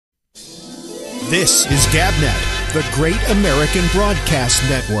This is GabNet, the Great American Broadcast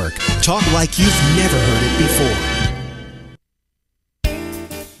Network. Talk like you've never heard it before.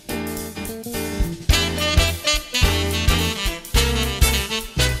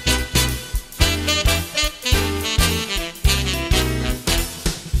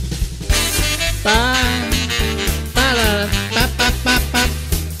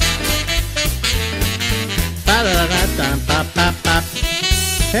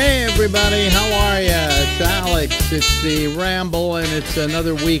 Hey everybody, how are ya? It's Alex, it's the Ramble, and it's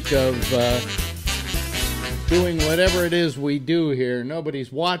another week of doing whatever it is we do here. Nobody's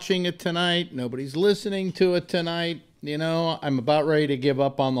watching it tonight, nobody's listening to it tonight. You know, I'm about ready to give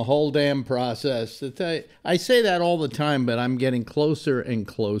up on the whole damn process. I say that all the time, but I'm getting closer and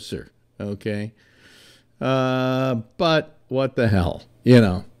closer, okay? But what the hell, you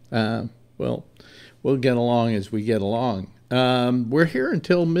know? Well, we'll get along as we get along. We're here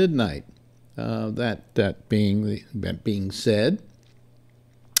until midnight. That being said,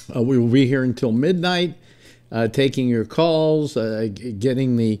 we will be here until midnight, taking your calls,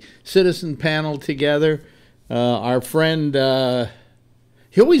 getting the citizen panel together. Our friend,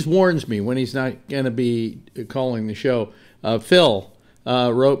 he always warns me when he's not going to be calling the show. Phil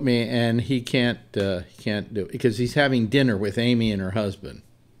wrote me, and he can't do it because he's having dinner with Amy and her husband,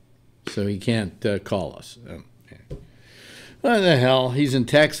 so he can't call us. What the hell? He's in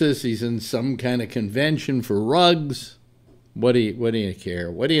Texas. He's in some kind of convention for rugs. What do you care?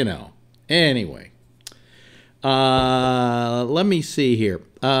 What do you know? Anyway, let me see here.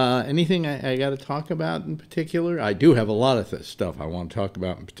 Anything I got to talk about in particular? I do have a lot of stuff I want to talk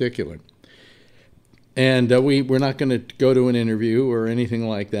about in particular. And we're not going to go to an interview or anything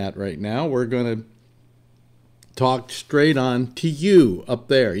like that right now. We're going to talk straight on to you up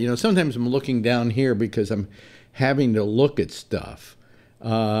there. You know, sometimes I'm looking down here because I'm having to look at stuff.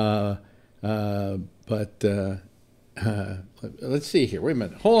 But let's see here. Wait a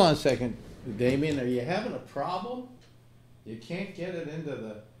minute. Hold on a second. Damien, are you having a problem? You can't get it into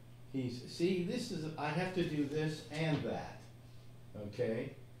the... See, this is... I have to do this and that.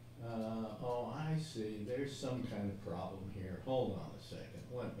 Okay? Oh, I see. There's some kind of problem here. Hold on a second.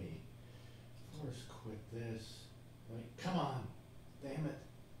 Let me first quit this. Wait, come on. Damn it.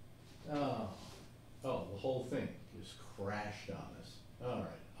 Oh, the whole thing just crashed on us. All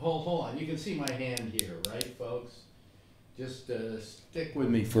right. Hold on. You can see my hand here, right, folks? Just stick with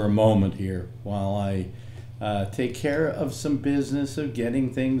me for a moment here while I take care of some business of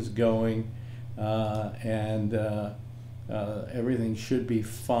getting things going. And everything should be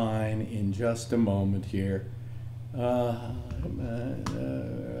fine in just a moment here.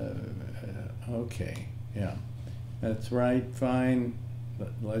 Okay. Yeah. That's right. Fine.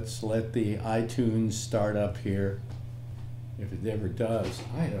 Let's let the iTunes start up here. If it ever does,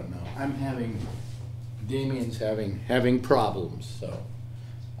 I don't know. Damien's having problems, so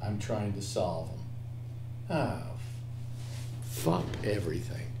I'm trying to solve them. Oh, fuck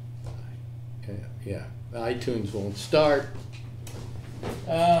everything. Yeah, the iTunes won't start.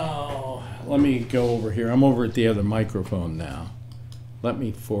 Oh, let me go over here. I'm over at the other microphone now. Let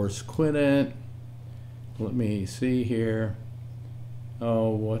me force quit it. Let me see here. Oh,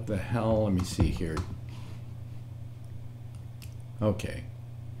 what the hell? Let me see here. Okay.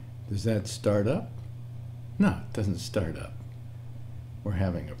 Does that start up? No, it doesn't start up. We're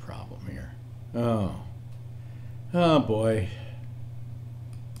having a problem here. Oh boy.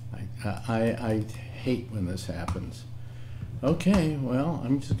 I hate when this happens. Okay, well,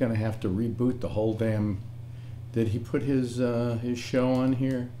 I'm just going to have to reboot the whole damn... Did he put his show on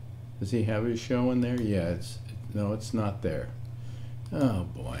here? Does he have his show in there? Yeah, no, it's not there. Oh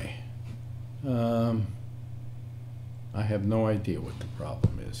boy. I have no idea what the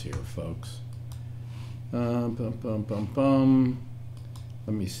problem is here, folks. Let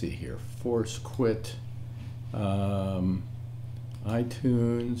me see here. Force quit.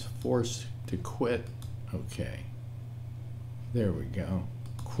 iTunes, force to quit. Okay. There we go.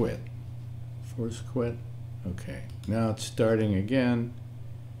 Quit. Force quit. Okay. Now it's starting again.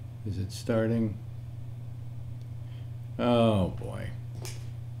 Is it starting? Oh boy.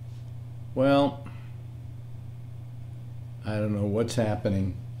 Well, I don't know what's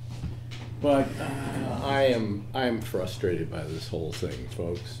happening, but I'm frustrated by this whole thing,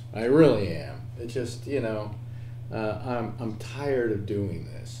 folks. I really am. It just, you know, I'm tired of doing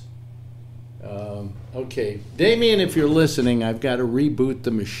this. Okay, Damien, if you're listening, I've got to reboot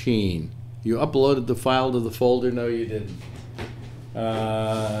the machine. You uploaded the file to the folder? No, you didn't.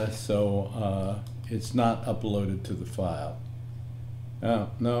 So it's not uploaded to the file.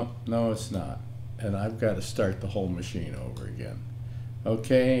 Oh, no, it's not. And I've got to start the whole machine over again.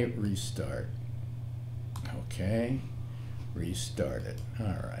 Okay, restart. Okay, restart it. All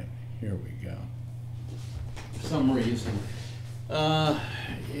right, here we go. For some reason, no,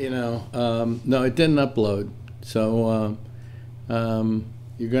 it didn't upload. So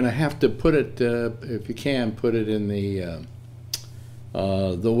you're going to have to put it, if you can, put it in the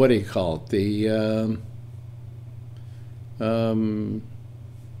what do you call it? The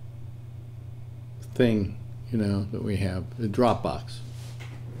thing, that we have, the Dropbox.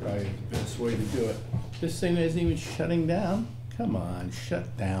 Probably the best way to do it. This thing isn't even shutting down. Come on,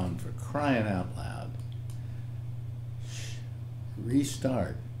 shut down, for crying out loud.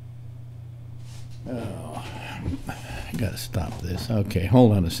 Restart. Oh, I gotta stop this. Okay,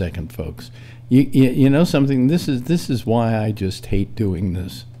 hold on a second, folks. You know something? This is why I just hate doing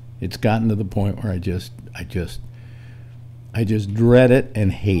this. It's gotten to the point where I just dread it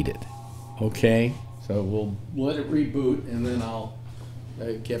and hate it. Okay, so we'll let it reboot, and then I'll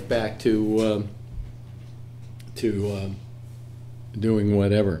get back to doing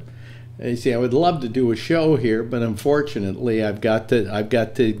whatever. You see, I would love to do a show here, but unfortunately, I've got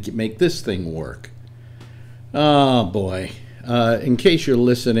to make this thing work. Oh boy! In case you're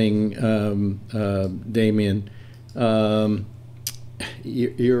listening, Damien, I'm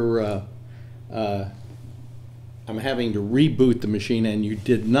having to reboot the machine, and you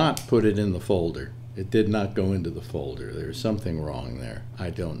did not put it in the folder. It did not go into the folder. There's something wrong there. I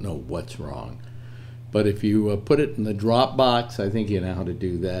don't know what's wrong. But if you put it in the Dropbox, I think you know how to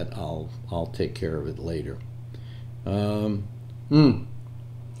do that. I'll take care of it later.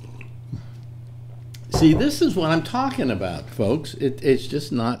 See, this is what I'm talking about, folks. It's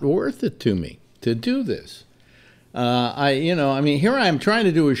just not worth it to me to do this. Here I am trying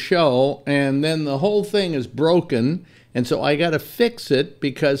to do a show, and then the whole thing is broken, and so I got to fix it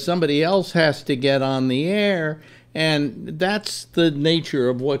because somebody else has to get on the air, and that's the nature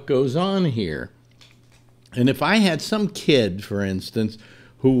of what goes on here. And if I had some kid, for instance,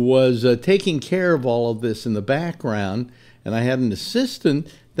 who was taking care of all of this in the background, and I had an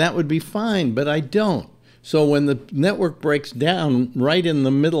assistant, that would be fine, but I don't. So when the network breaks down right in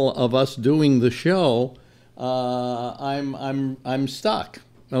the middle of us doing the show, I'm stuck.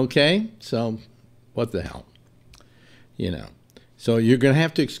 Okay, so what the hell, So you're going to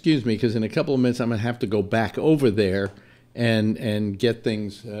have to excuse me because in a couple of minutes I'm going to have to go back over there and get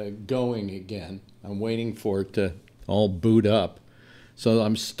things going again. I'm waiting for it to all boot up, so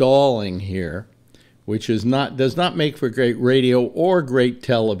I'm stalling here, which does not make for great radio or great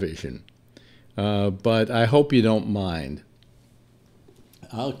television. But I hope you don't mind.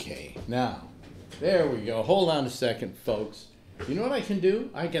 Okay, now. There we go. Hold on a second, folks. You know what I can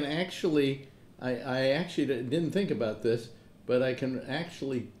do? I can actually, I actually didn't think about this, but I can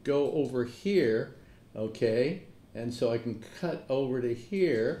actually go over here, okay? And so I can cut over to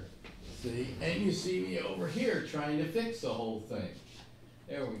here, see? And you see me over here trying to fix the whole thing.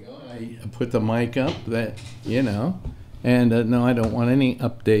 There we go. I put the mic up, and no, I don't want any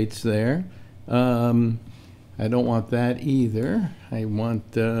updates there. I don't want that either. I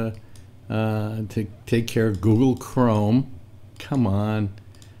want... to take care of Google Chrome. Come on.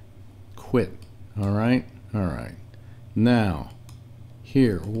 Quit. All right? All right. Now,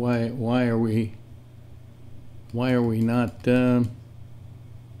 here, why are we not, there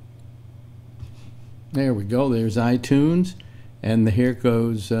we go. There's iTunes. And here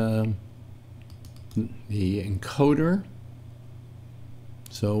goes the encoder.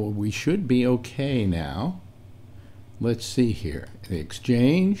 So we should be okay now. Let's see here. The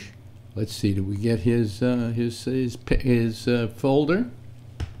exchange. Let's see, did we get his folder?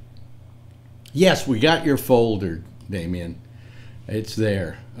 Yes, we got your folder, Damien. It's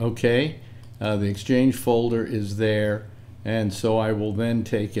there. Okay. The exchange folder is there, and so I will then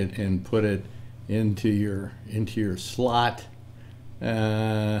take it and put it into your slot.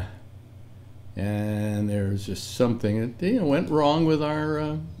 And there's just something that went wrong with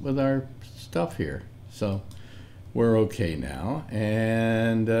our stuff here. So we're okay now.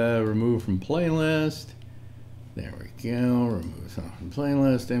 And remove from playlist. There we go. Remove from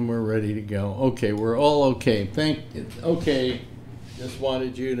playlist, and we're ready to go. Okay, we're all okay. Okay. Just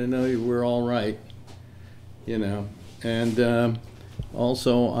wanted you to know you were all right. And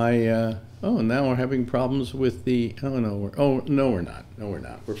also now we're having problems with the. Oh no, we're not. No, we're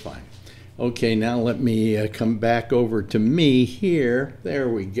not. We're fine. Okay, now let me come back over to me here. There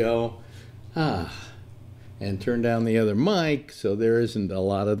we go. And turn down the other mic so there isn't a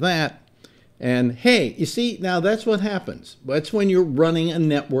lot of that. And hey, you see, now that's what happens. That's when you're running a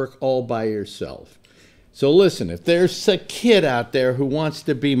network all by yourself. So listen, if there's a kid out there who wants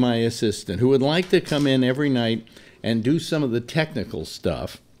to be my assistant, who would like to come in every night and do some of the technical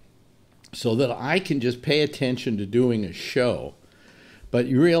stuff, so that I can just pay attention to doing a show. But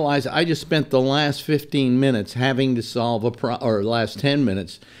you realize I just spent the last 15 minutes having to solve or last 10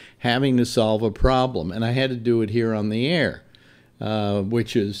 minutes having to solve a problem, and I had to do it here on the air,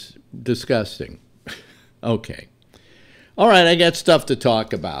 which is disgusting. Okay. All right, I got stuff to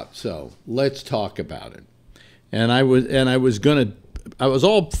talk about, so let's talk about it. And I was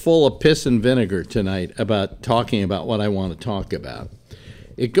all full of piss and vinegar tonight about talking about what I want to talk about.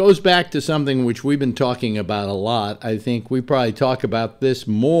 It goes back to something which we've been talking about a lot. I think we probably talk about this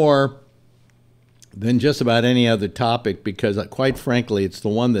more than just about any other topic because, quite frankly, it's the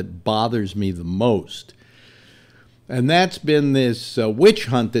one that bothers me the most. And that's been this witch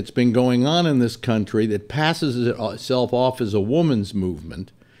hunt that's been going on in this country that passes itself off as a woman's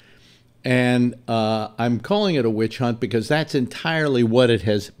movement. And I'm calling it a witch hunt because that's entirely what it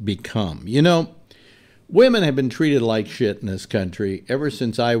has become. You know, women have been treated like shit in this country ever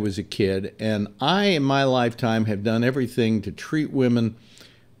since I was a kid, and I, in my lifetime, have done everything to treat women,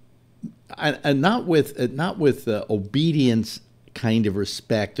 and not with obedience kind of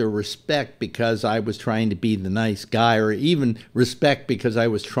respect, or respect because I was trying to be the nice guy, or even respect because I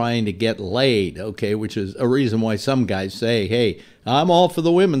was trying to get laid, okay, which is a reason why some guys say, hey, I'm all for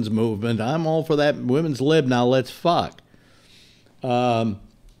the women's movement, I'm all for that women's lib, now let's fuck.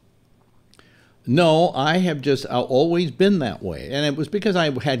 No, I have just always been that way. And it was because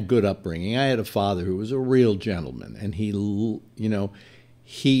I had good upbringing. I had a father who was a real gentleman. And he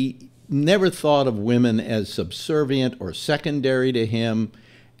never thought of women as subservient or secondary to him.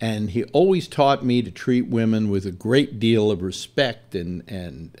 And he always taught me to treat women with a great deal of respect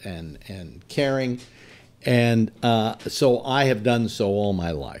and caring. And so I have done so all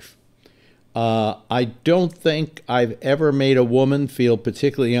my life. I don't think I've ever made a woman feel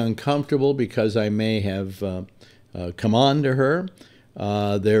particularly uncomfortable because I may have come on to her.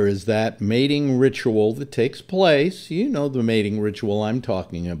 There is that mating ritual that takes place. You know the mating ritual I'm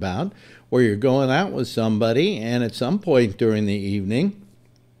talking about, where you're going out with somebody, and at some point during the evening,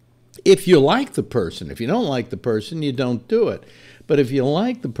 if you like the person, if you don't like the person, you don't do it. But if you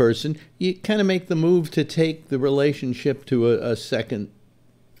like the person, you kind of make the move to take the relationship to a second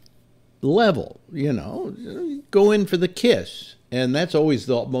level, you know, go in for the kiss. And that's always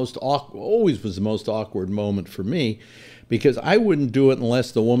the most awkward, always was the most awkward moment for me, because I wouldn't do it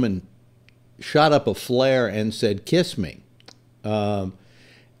unless the woman shot up a flare and said, kiss me.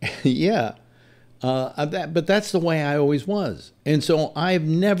 Yeah. But that's the way I always was. And so I've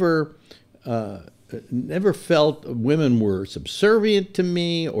never felt women were subservient to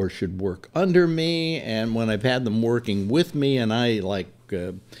me or should work under me. And when I've had them working with me, and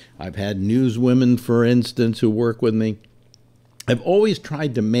I've had newswomen, for instance, who work with me, I've always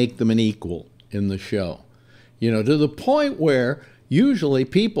tried to make them an equal in the show, you know, to the point where usually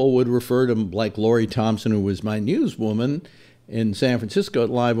people would refer to, like Lori Thompson, who was my newswoman in San Francisco at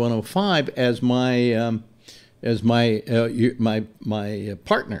Live 105, as my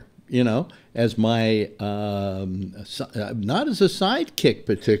partner, you know, as my not as a sidekick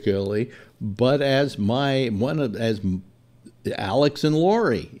particularly, but as as Alex and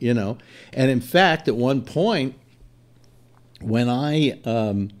Lori, you know. And in fact, at one point, when I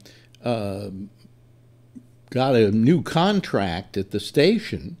got a new contract at the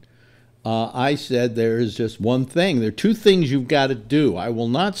station, I said, there is just one thing. There are two things you've got to do. I will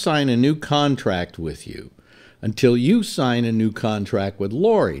not sign a new contract with you until you sign a new contract with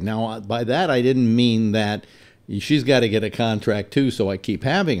Lori. Now, by that, I didn't mean that she's got to get a contract too, so I keep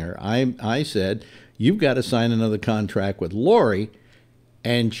having her. I said, you've got to sign another contract with Lori,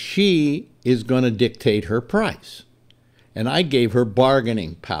 and she is going to dictate her price. And I gave her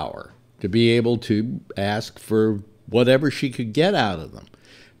bargaining power to be able to ask for whatever she could get out of them.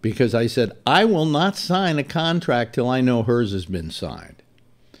 Because I said, I will not sign a contract till I know hers has been signed.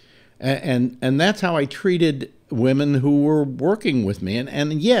 And that's how I treated women who were working with me.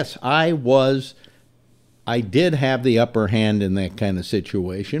 And yes, I did have the upper hand in that kind of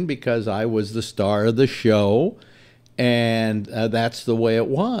situation because I was the star of the show, and that's the way it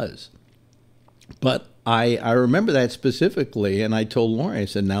was. But I remember that specifically, and I told Lori, I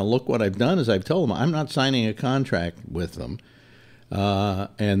said, now look what I've done is I've told them I'm not signing a contract with them.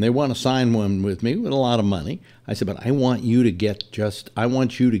 And they want to sign one with me with a lot of money. I said, but I want you to get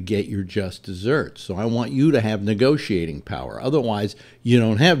your just desserts. So I want you to have negotiating power. Otherwise, you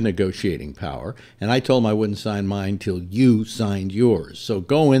don't have negotiating power. And I told them I wouldn't sign mine till you signed yours. So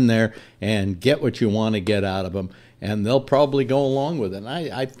go in there and get what you want to get out of them, and they'll probably go along with it. And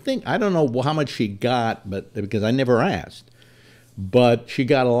I don't know how much she got, but because I never asked. But she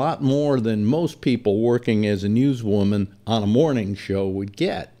got a lot more than most people working as a newswoman on a morning show would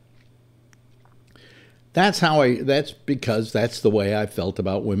get. That's because that's the way I felt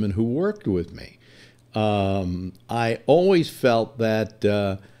about women who worked with me. I always felt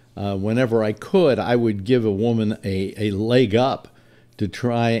that whenever I could, I would give a woman a leg up to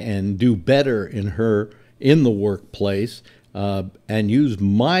try and do better in the workplace, and use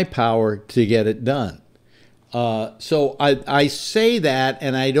my power to get it done. So I say that,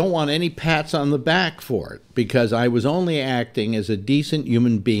 and I don't want any pats on the back for it, because I was only acting as a decent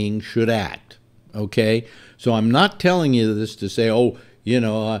human being should act. Okay, so I'm not telling you this to say, oh, hey,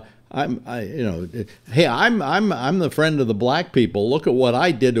 I'm the friend of the black people. Look at what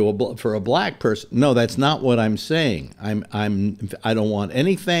I did for a black person. No, that's not what I'm saying. I don't want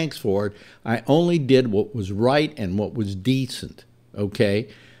any thanks for it. I only did what was right and what was decent. Okay,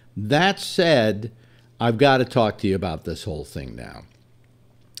 that said, I've got to talk to you about this whole thing now.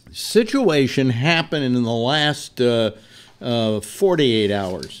 Situation happened in the last 48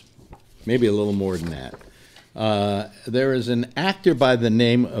 hours, maybe a little more than that. There is an actor by the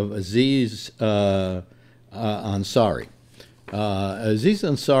name of Aziz Ansari. Aziz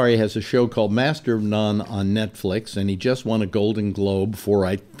Ansari has a show called Master of None on Netflix, and he just won a Golden Globe for,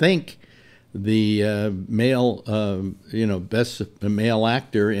 I think, the best male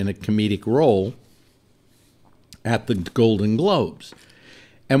actor in a comedic role at the Golden Globes.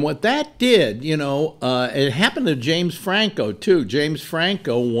 And what that did, it happened to James Franco too. James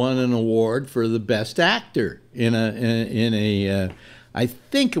Franco won an award for the best actor I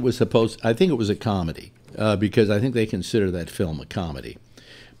think it was a comedy, because I think they consider that film a comedy.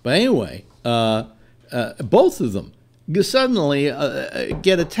 But anyway, both of them suddenly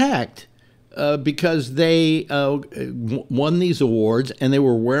get attacked because they won these awards, and they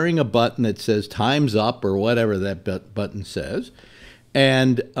were wearing a button that says "Time's Up" or whatever that button says.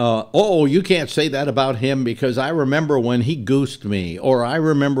 And, you can't say that about him because I remember when he goosed me, or I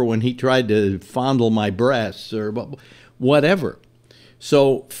remember when he tried to fondle my breasts, or whatever.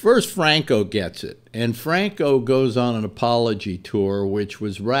 So first Franco gets it, and Franco goes on an apology tour, which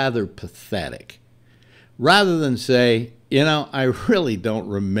was rather pathetic. Rather than say, I really don't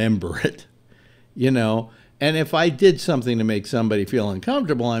remember it, and if I did something to make somebody feel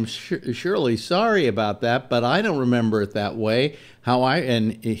uncomfortable, I'm surely sorry about that, but I don't remember it that way.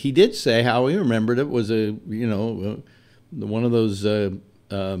 And he did say how he remembered it was one of those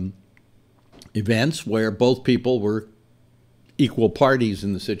events where both people were equal parties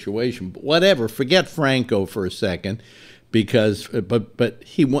in the situation. But whatever, forget Franco for a second, because but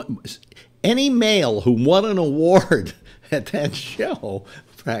he won. Any male who won an award at that show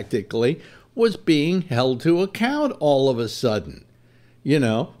practically was being held to account all of a sudden.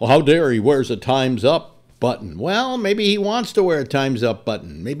 Well, how dare he wears a Time's Up button? Well, maybe he wants to wear a Time's Up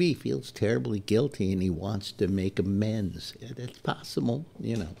button. Maybe he feels terribly guilty and he wants to make amends. Yeah, that's possible,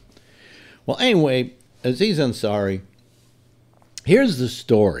 Well, anyway, Aziz Ansari, here's the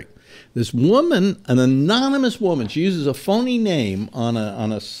story. This woman, an anonymous woman, she uses a phony name on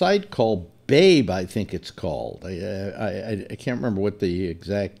a site called Babe, I think it's called. I can't remember what the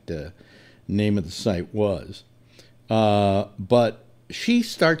exact name of the site was. But she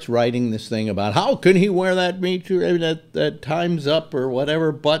starts writing this thing about how can he wear that Time's Up or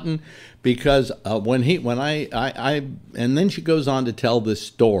whatever button, because and then she goes on to tell this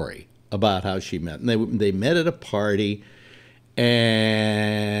story about how she met. And they met at a party,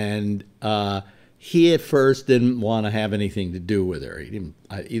 and he at first didn't want to have anything to do with her.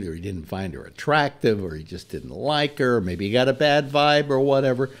 Either he didn't find her attractive, or he just didn't like her, or maybe he got a bad vibe or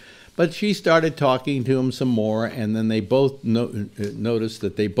whatever. But she started talking to him some more, and then they both noticed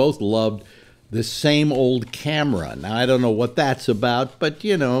that they both loved the same old camera. Now, I don't know what that's about, but,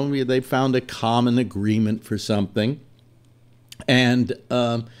 they found a common agreement for something. And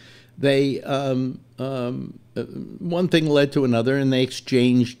one thing led to another, and they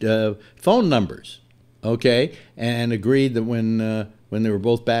exchanged phone numbers, okay, and agreed that when they were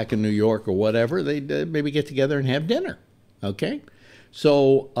both back in New York or whatever, they'd maybe get together and have dinner, okay?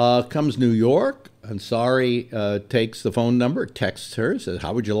 So comes New York, Ansari takes the phone number, texts her, says,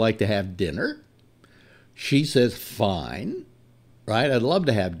 how would you like to have dinner? She says, fine, right? I'd love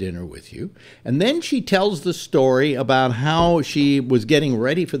to have dinner with you. And then she tells the story about how she was getting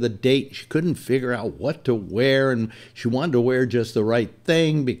ready for the date. She couldn't figure out what to wear, and she wanted to wear just the right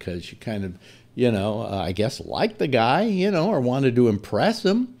thing because she kind of, I guess liked the guy, or wanted to impress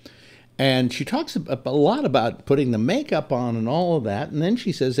him. And she talks a lot about putting the makeup on and all of that. And then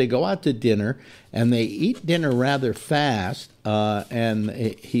she says they go out to dinner, and they eat dinner rather fast. And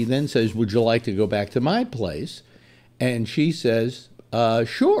he then says, would you like to go back to my place? And she says,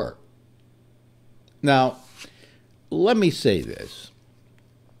 sure. Now, let me say this.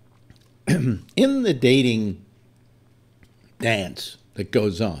 in the dating dance that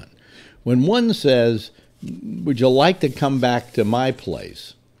goes on, when one says, would you like to come back to my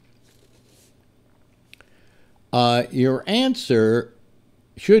place? Your answer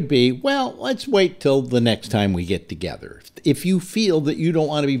should be, well, let's wait till the next time we get together, if you feel that you don't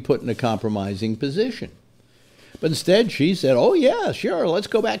want to be put in a compromising position. But instead, she said, oh, yeah, sure, let's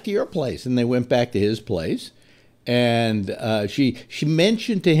go back to your place. And they went back to his place. And she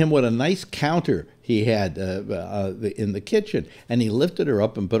mentioned to him what a nice counter he had in the kitchen. And he lifted her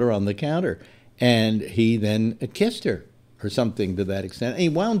up and put her on the counter. And he then kissed her or something to that extent. And he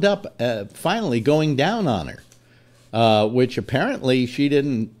wound up finally going down on her, which apparently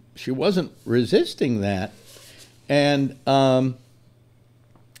she wasn't resisting that. And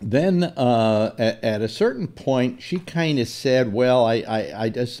then at a certain point, she kind of said, well, I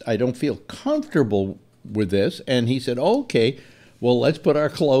don't feel comfortable with this. And he said, okay, well, let's put our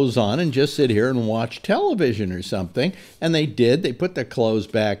clothes on and just sit here and watch television or something. And they did. They put their clothes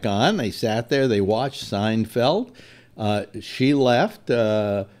back on. They sat there. They watched Seinfeld. She left.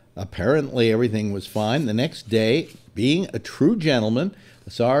 Apparently, everything was fine. The next day, being a true gentleman,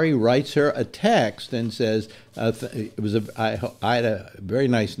 Sorry writes her a text and says, I had a very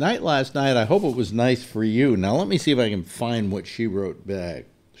nice night last night. I hope it was nice for you. Now, let me see if I can find what she wrote back.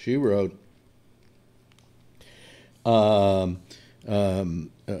 She wrote,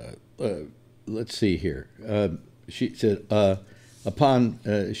 let's see here. She said,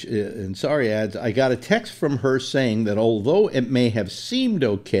 and sorry adds, I got a text from her saying that although it may have seemed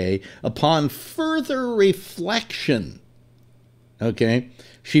okay, upon further reflection, okay,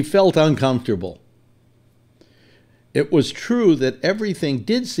 she felt uncomfortable. It was true that everything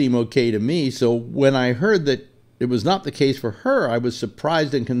did seem okay to me, so when I heard that it was not the case for her, I was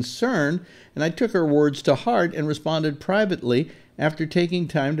surprised and concerned, and I took her words to heart and responded privately after taking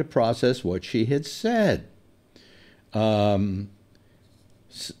time to process what she had said.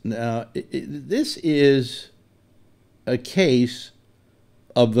 Now, this is a case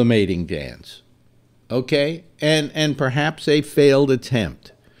of the mating dance, okay? And perhaps a failed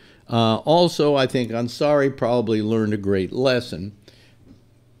attempt. Also, I think Ansari probably learned a great lesson.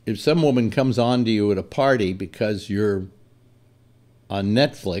 If some woman comes on to you at a party because you're on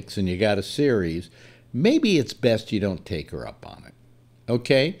Netflix and you got a series, maybe it's best you don't take her up on it,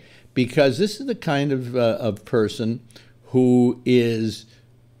 okay? Because this is the kind of person who is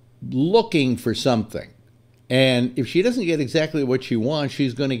looking for something. And if she doesn't get exactly what she wants,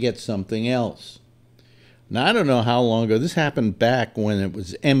 she's going to get something else. Now, I don't know how long ago. This happened back when it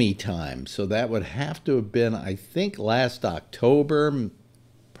was Emmy time. So that would have to have been, I think, last October,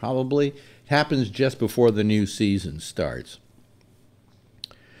 probably. It happens just before the new season starts.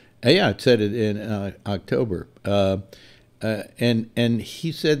 Yeah, it said it in October. And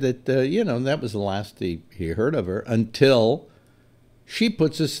he said that, that was the last he heard of her until she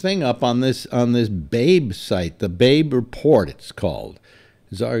puts this thing up on this Babe site, the Babe Report, it's called.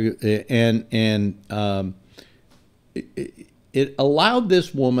 It allowed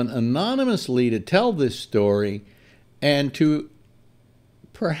this woman anonymously to tell this story and to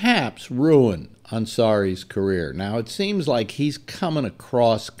perhaps ruin Ansari's career. Now, it seems like he's coming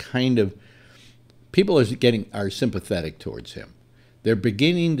across kind of, people are sympathetic towards him. They're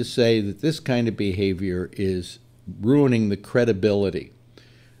beginning to say that this kind of behavior is ruining the credibility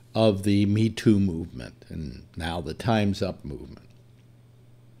of the Me Too movement and now the Time's Up movement.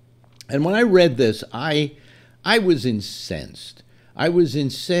 And when I read this, I was incensed. I was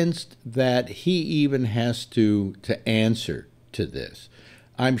incensed that he even has to answer to this.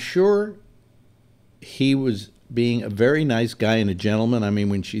 I'm sure he was being a very nice guy and a gentleman. I mean,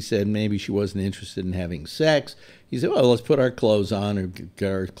 when she said maybe she wasn't interested in having sex, he said, well, let's put our clothes on or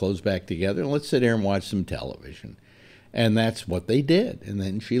get our clothes back together and let's sit here and watch some television. And that's what they did. And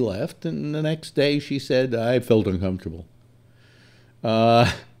then she left, and the next day she said, I felt uncomfortable. He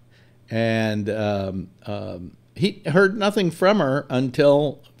heard nothing from her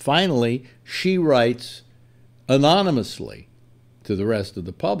until finally she writes anonymously to the rest of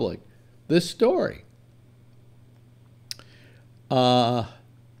the public this story. What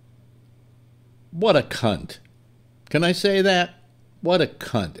a cunt. Can I say that? What a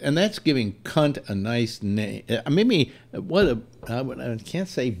cunt. And that's giving cunt a nice name. Maybe, I can't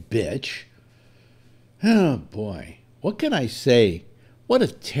say bitch. Oh, boy. What can I say? What a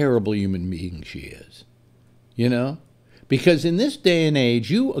terrible human being she is. You know? Because in this day and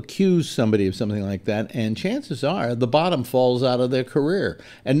age, you accuse somebody of something like that, and chances are the bottom falls out of their career.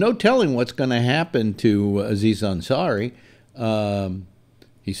 And no telling what's going to happen to Aziz Ansari.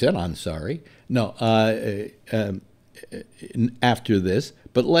 He said Ansari. No, after this.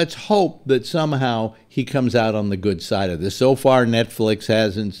 But let's hope that somehow he comes out on the good side of this. So far, Netflix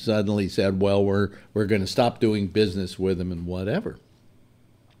hasn't suddenly said, well, we're going to stop doing business with him and whatever.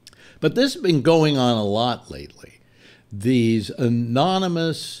 But this has been going on a lot lately. These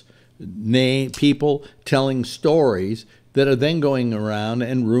anonymous people telling stories that are then going around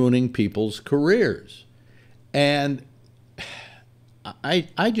and ruining people's careers. And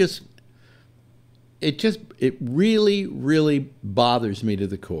it really, really bothers me to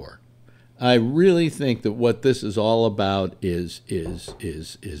the core. I really think that what this is all about is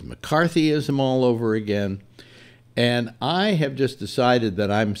McCarthyism all over again. And I have just decided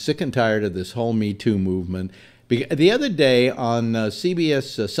that I'm sick and tired of this whole Me Too movement. The other day on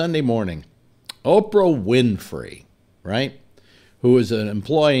CBS Sunday Morning, Oprah Winfrey, right, who is an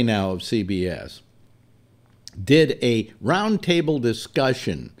employee now of CBS, did a roundtable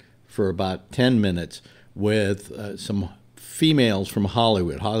discussion for about 10 minutes with some females from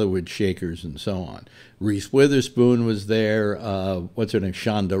Hollywood shakers and so on. Reese Witherspoon was there. What's her name?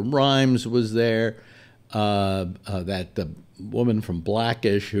 Shonda Rhimes was there. That woman from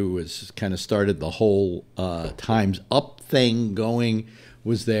Blackish who was kind of started the whole Time's Up thing going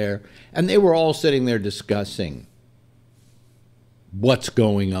was there. And they were all sitting there discussing what's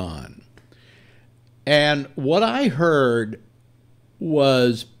going on. And what I heard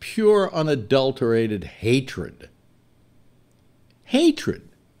was pure, unadulterated hatred. Hatred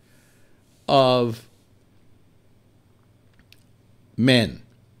of men.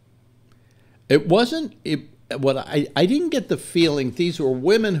 It wasn't, I didn't get the feeling these were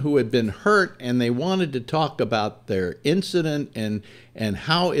women who had been hurt and they wanted to talk about their incident and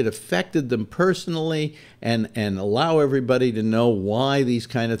how it affected them personally and allow everybody to know why these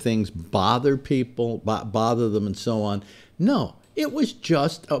kind of things bother people, bother them and so on. No, it was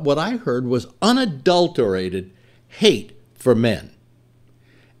just, what I heard was unadulterated hate for men.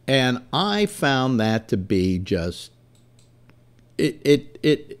 And I found that to be just,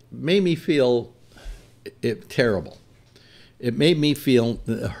 it made me feel terrible. It made me feel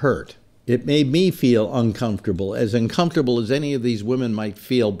hurt. It made me feel uncomfortable as any of these women might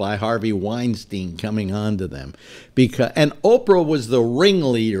feel by Harvey Weinstein coming on to them. And Oprah was the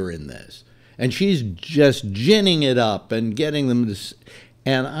ringleader in this. And she's just ginning it up and getting them to...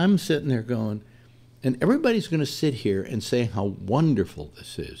 And I'm sitting there going... And everybody's going to sit here and say how wonderful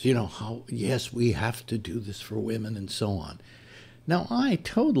this is. You know, how, yes, we have to do this for women and so on. Now, I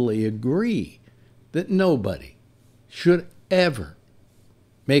totally agree that nobody should ever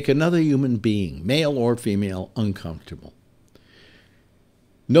make another human being, male or female, uncomfortable.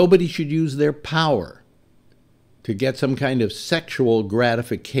 Nobody should use their power to get some kind of sexual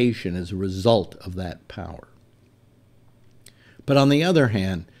gratification as a result of that power. But on the other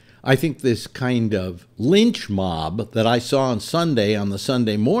hand, I think this kind of lynch mob that I saw on Sunday on the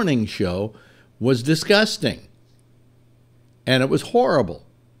Sunday morning show was disgusting. And it was horrible.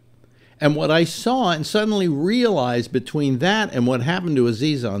 And what I saw and suddenly realized between that and what happened to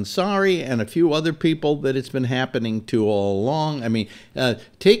Aziz Ansari and a few other people that it's been happening to all along. I mean,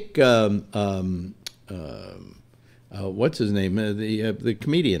 take, what's his name? The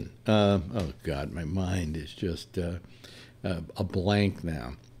comedian. Oh, God, my mind is just a blank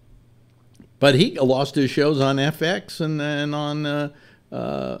now. But he lost his shows on FX and on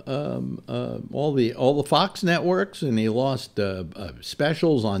all the Fox networks, and he lost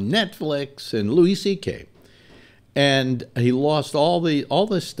specials on Netflix and Louis C.K. And he lost all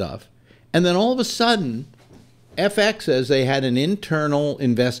this stuff. And then all of a sudden, FX says they had an internal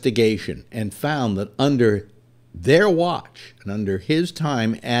investigation and found that under their watch and under his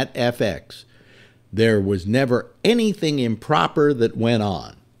time at FX, there was never anything improper that went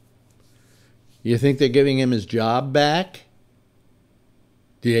on. You think they're giving him his job back?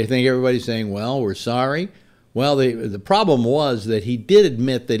 Do you think everybody's saying, well, we're sorry? Well, the problem was that he did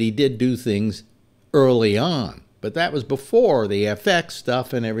admit that he did do things early on. But that was before the FX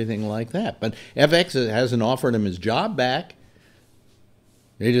stuff and everything like that. But FX hasn't offered him his job back.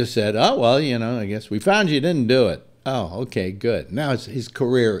 They just said, oh, well, you know, I guess we found you didn't do it. Oh, okay, good. Now his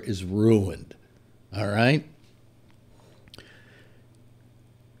career is ruined. All right?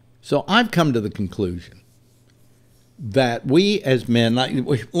 So I've come to the conclusion that we as men, let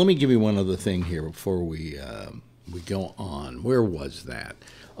me give you one other thing here before we go on. Where was that?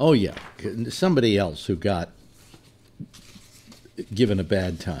 Oh, yeah, somebody else who got given a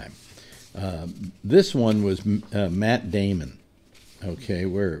bad time. This one was Matt Damon. Okay,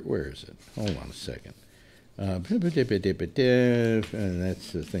 where is it? Hold on a second. And that's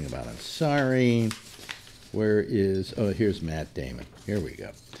the thing about it. Sorry. Where is, oh, here's Matt Damon. Here we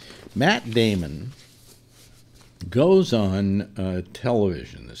go. Matt Damon goes on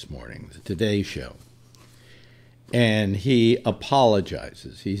television this morning, the Today Show, and he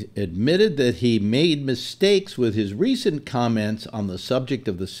apologizes. He admitted that he made mistakes with his recent comments on the subject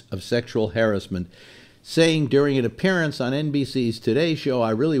of sexual harassment, saying during an appearance on NBC's Today Show,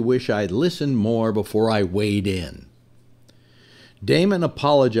 "I really wish I'd listened more before I weighed in." Damon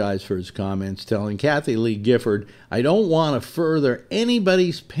apologized for his comments, telling Kathy Lee Gifford, "I don't want to further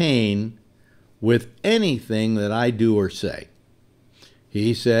anybody's pain with anything that I do or say."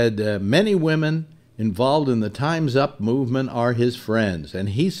 He said many women involved in the Time's Up movement are his friends, and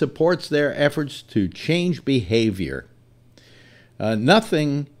he supports their efforts to change behavior.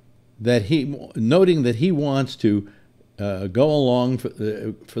 Noting that he wants to go along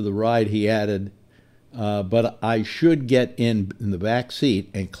for the ride, he added, "But I should get in the back seat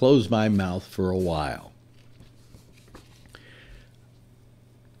and close my mouth for a while."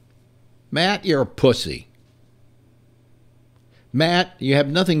 Matt, you're a pussy. Matt, you have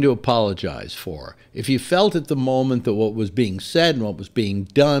nothing to apologize for. If you felt at the moment that what was being said and what was being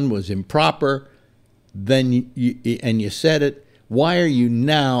done was improper, then you said it, why are you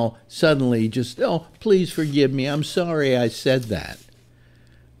now suddenly just, "Oh, please forgive me, I'm sorry I said that"?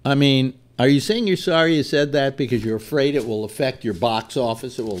 I mean, are you saying you're sorry you said that because you're afraid it will affect your box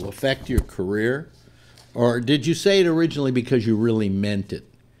office, it will affect your career? Or did you say it originally because you really meant it?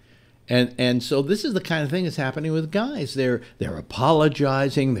 And so this is the kind of thing that's happening with guys. They're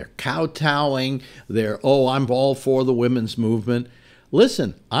apologizing, they're kowtowing, I'm all for the women's movement.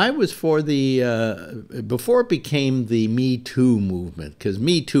 Listen, I was for before it became the Me Too movement, because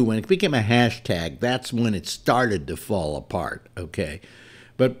Me Too, when it became a hashtag, that's when it started to fall apart, okay?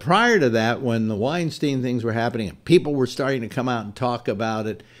 But prior to that, when the Weinstein things were happening and people were starting to come out and talk about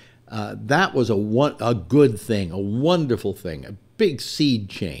it, that was a good thing, a wonderful thing, a big seed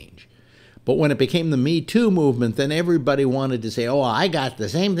change. But when it became the Me Too movement, then everybody wanted to say, "Oh, I got the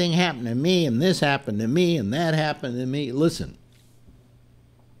same thing happen to me, and this happened to me, and that happened to me." Listen,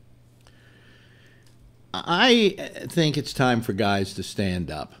 I think it's time for guys to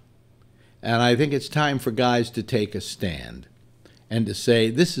stand up. And I think it's time for guys to take a stand and to say,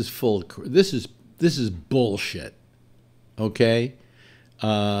 this is bullshit. Okay?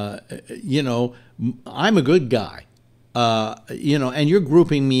 You know, I'm a good guy. You know, and you're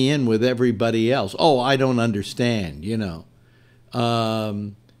grouping me in with everybody else. "Oh, I don't understand," you know.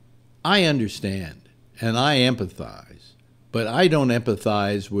 I understand, and I empathize, but I don't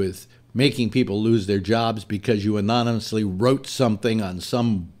empathize with making people lose their jobs because you anonymously wrote something on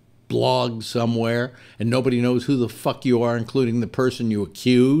some blog somewhere and nobody knows who the fuck you are, including the person you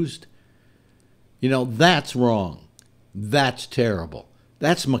accused. You know, that's wrong. That's terrible.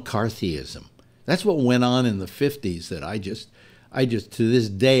 That's McCarthyism. That's what went on in the 50s that I just to this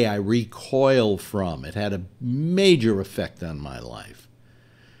day I recoil from. It had a major effect on my life.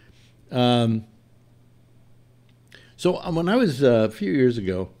 So when I was a few years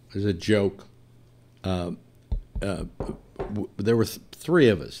ago, as a joke, there were three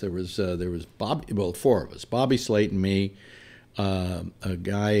of us. There was Bobby, well, four of us: Bobby Slate and me, a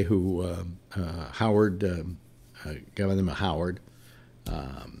guy who Howard, a guy by the name of Howard,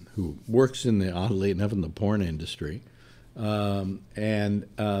 who works oddly enough in the porn industry, and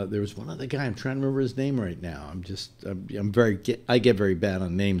there was one other guy. I'm trying to remember his name right now. I get very bad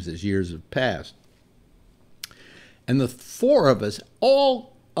on names as years have passed. And the four of us,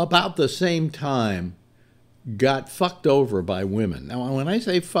 all about the same time, got fucked over by women. Now, when I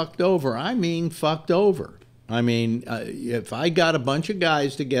say fucked over, I mean fucked over. I mean, if I got a bunch of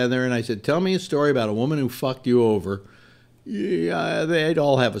guys together and I said, "Tell me a story about a woman who fucked you over," yeah, they'd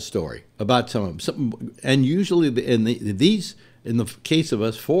all have a story about some. And usually, in the case of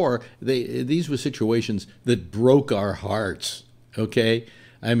us four, these were situations that broke our hearts. Okay,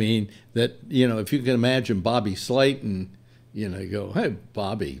 I mean that, you know, if you can imagine Bobby Slate and, you know, you go, "Hey,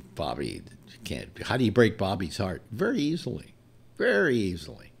 Bobby, can't. How do you break Bobby's heart?" Very easily, very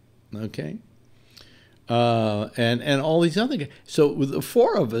easily. Okay. And all these other guys. So the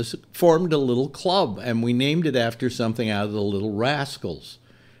four of us formed a little club, and we named it after something out of the Little Rascals.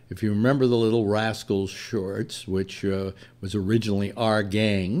 If you remember the Little Rascals shorts, which was originally Our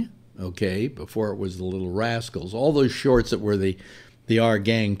Gang, okay, before it was the Little Rascals, all those shorts that were the Our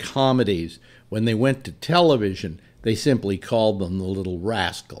Gang comedies, when they went to television, they simply called them the Little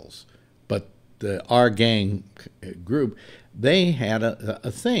Rascals. But the Our Gang group, they had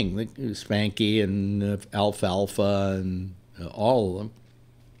a thing, like Spanky and Alfalfa and all of them.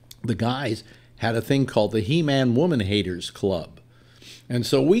 The guys had a thing called the He-Man Woman Haters Club. And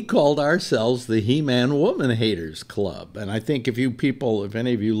so we called ourselves the He-Man Woman Haters Club. And I think if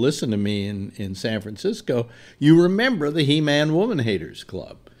any of you listen to me in San Francisco, you remember the He-Man Woman Haters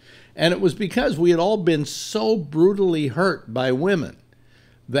Club. And it was because we had all been so brutally hurt by women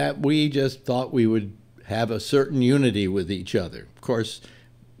that we just thought we would have a certain unity with each other. Of course,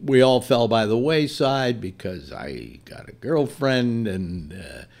 we all fell by the wayside because I got a girlfriend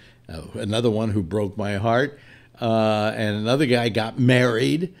and another one who broke my heart. And another guy got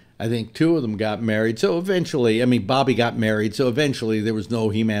married. I think two of them got married. So eventually, Bobby got married. So eventually there was no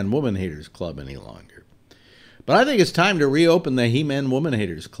He-Man Woman Haters Club any longer. But I think it's time to reopen the He-Man Woman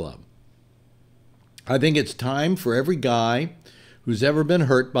Haters Club. I think it's time for every guy who's ever been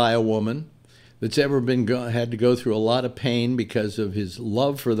hurt by a woman, that's ever had to go through a lot of pain because of his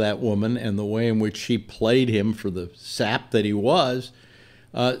love for that woman and the way in which she played him for the sap that he was,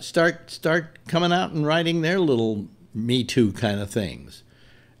 start coming out and writing their little Me Too kind of things.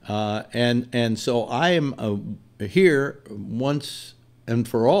 And so I am here once and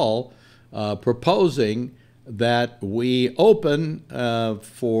for all proposing that we open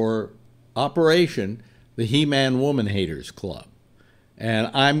for operation the He-Man Woman Haters Club. And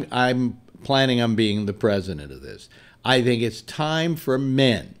I'm planning on being the president of this. I think it's time for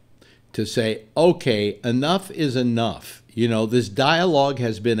men to say, okay, enough is enough. You know, this dialogue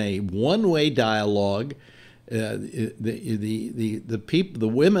has been a one-way dialogue. The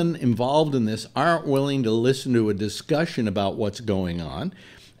women involved in this aren't willing to listen to a discussion about what's going on,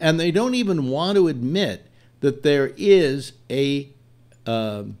 and they don't even want to admit that there is a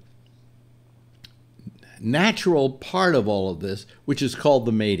natural part of all of this, which is called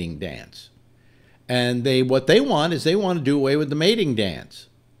the mating dance. And what they want is they want to do away with the mating dance.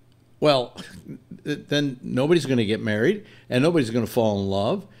 Well, then nobody's going to get married and nobody's going to fall in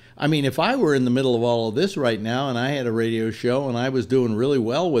love. I mean, if I were in the middle of all of this right now and I had a radio show and I was doing really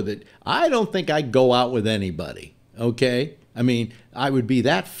well with it, I don't think I'd go out with anybody, okay? I mean, I would be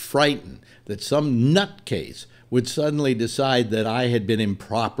that frightened that some nutcase would suddenly decide that I had been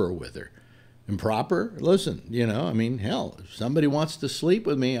improper with her. Improper? Listen, hell, if somebody wants to sleep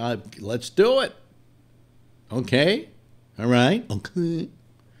with me, let's do it. Okay? All right? Okay.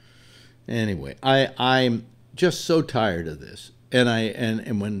 Anyway, I'm just so tired of this.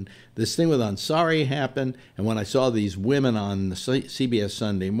 And when this thing with Ansari happened, and when I saw these women on the CBS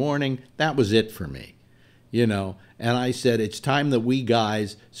Sunday Morning, that was it for me. And I said, it's time that we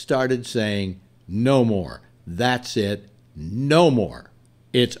guys started saying, no more. That's it. No more.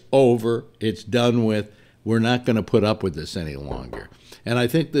 It's over. It's done with. We're not going to put up with this any longer. And I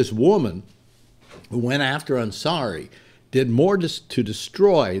think this woman who went after Ansari did more to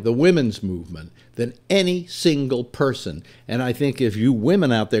destroy the women's movement than any single person. And I think if you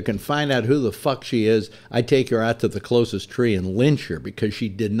women out there can find out who the fuck she is, I'd take her out to the closest tree and lynch her, because she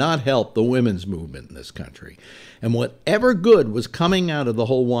did not help the women's movement in this country. And whatever good was coming out of the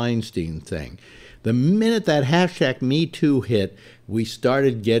whole Weinstein thing, the minute that hashtag Me Too hit, we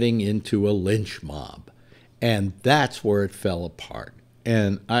started getting into a lynch mob. And that's where it fell apart.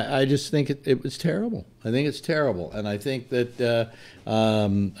 And I just think it was terrible. I think it's terrible. And I think that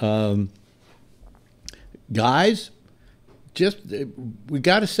guys, we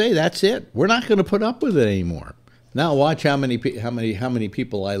got to say that's it. We're not going to put up with it anymore. Now watch how many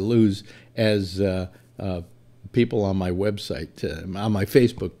people I lose as people on my website, on my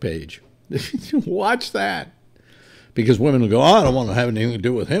Facebook page. Watch that. Because women will go, oh, I don't want to have anything to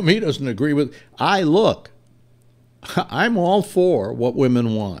do with him. He doesn't agree with. I'm all for what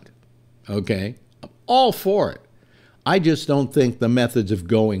women want, okay? I'm all for it. I just don't think the methods of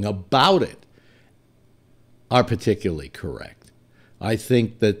going about it are particularly correct. I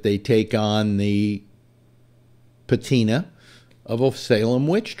think that they take on the patina of a Salem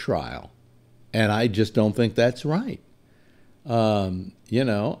witch trial, and I just don't think that's right. What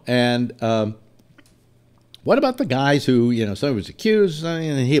about the guys who, somebody was accused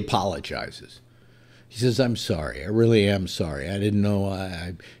and he apologizes? He says, I'm sorry. I really am sorry. I didn't know.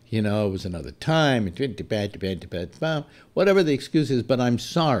 It was another time. Whatever the excuse is, but I'm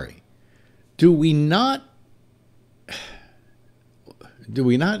sorry. Do we not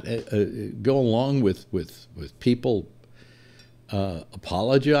go along with people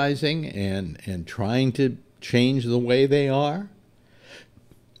apologizing and trying to change the way they are?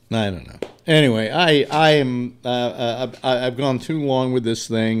 I don't know. Anyway, I've gone too long with this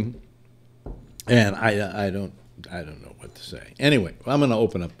thing. And I don't know what to say. Anyway, I'm going to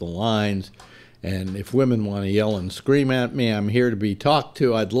open up the lines, and if women want to yell and scream at me, I'm here to be talked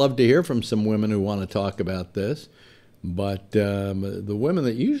to. I'd love to hear from some women who want to talk about this. But the women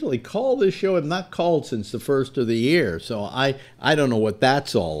that usually call this show have not called since the first of the year. So I don't know what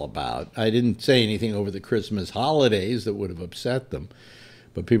that's all about. I didn't say anything over the Christmas holidays that would have upset them.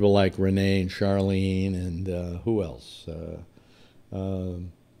 But people like Renee and Charlene and who else?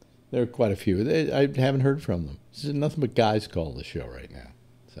 There are quite a few. I haven't heard from them. This is nothing but guys call the show right now.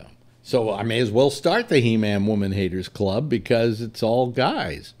 So I may as well start the He-Man Woman Haters Club because it's all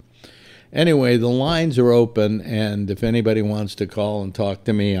guys. Anyway, the lines are open, and if anybody wants to call and talk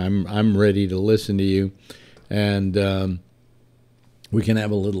to me, I'm ready to listen to you, and we can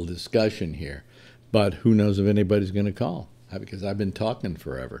have a little discussion here. But who knows if anybody's going to call, because I've been talking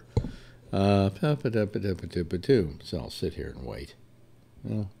forever. So I'll sit here and wait.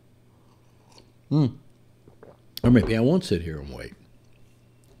 Or maybe I won't sit here and wait.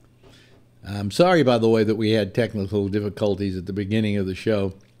 I'm sorry, by the way, that we had technical difficulties at the beginning of the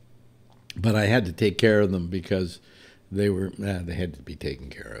show, but I had to take care of them because they had to be taken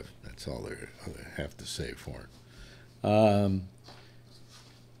care of. That's all I have to say for it.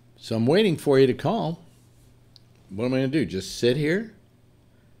 So I'm waiting for you to call. What am I going to do? Just sit here?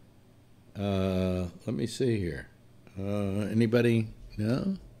 Let me see here. Anybody?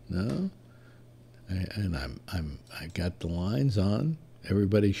 No. I got the lines on.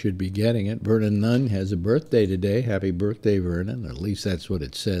 Everybody should be getting it. Vernon Nunn has a birthday today. Happy birthday, Vernon. At least that's what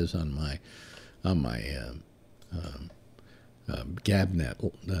it says on my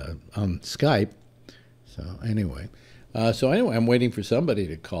Gabnet on Skype. So anyway, I'm waiting for somebody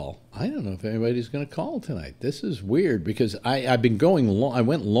to call. I don't know if anybody's going to call tonight. This is weird because I've been going long. I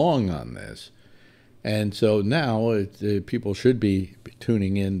went long on this, and so now people should be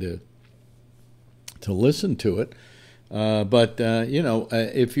tuning in to listen to it. But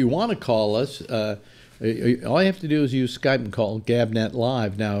if you want to call us, all you have to do is use Skype and call Gabnet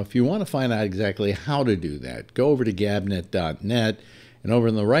Live. Now, if you want to find out exactly how to do that, go over to gabnet.net, and over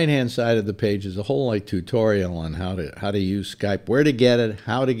on the right-hand side of the page is a whole tutorial on how to use Skype, where to get it,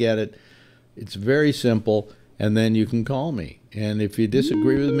 how to get it. It's very simple, and then you can call me. And if you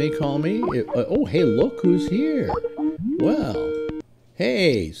disagree with me, call me. Hey, look who's here. Well.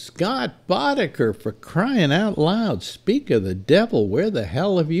 Hey, Scott Boddicker, for crying out loud. Speak of the devil, where the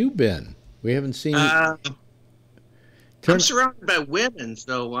hell have you been? We haven't seen you. I'm surrounded by women,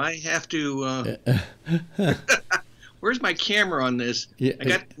 so I have to... Where's my camera on this? Yeah, I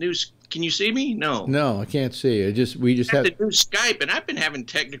got news. Can you see me? No. No, I can't see. We just have to do Skype, and I've been having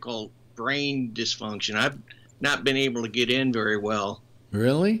technical brain dysfunction. I've not been able to get in very well.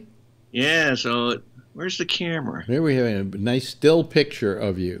 Really? Yeah, so... Where's the camera? There we have a nice still picture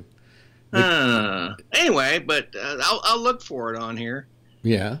of you. Anyway, but I'll look for it on here.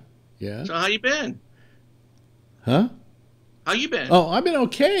 Yeah. So how you been? Huh? How you been? Oh, I've been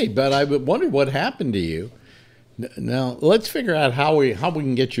okay, but I wondered what happened to you. Now let's figure out how we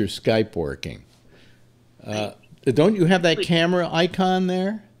can get your Skype working. Don't you have that camera icon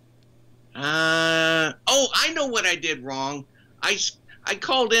there? I know what I did wrong. I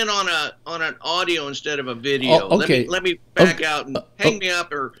called in on an audio instead of a video. Oh, okay. Let me back out and hang me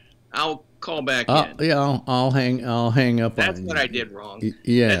up, or I'll call back in. Yeah, I'll hang up. That's on what I did wrong.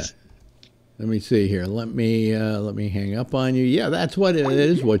 Yeah. Let me see here. Let me hang up on you. Yeah, that's what it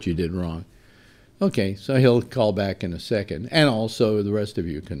is. What you did wrong. Okay, so he'll call back in a second, and also the rest of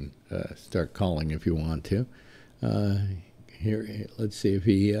you can start calling if you want to. Here, let's see if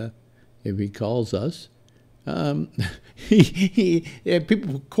he calls us. He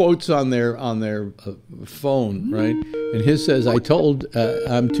people quotes on their phone, right? And his says, I'm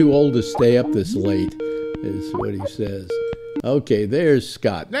too old to stay up this late," is what he says. Okay, there's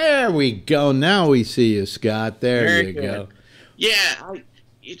Scott. There we go. Now we see you, Scott. There you go. Yeah.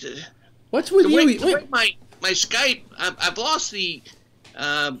 What's with you? The way my Skype, I've lost the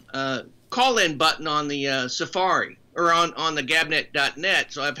call-in button on the Safari. Or on the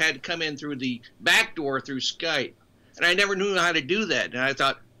gabnet.net, so I've had to come in through the back door through Skype. And I never knew how to do that. And I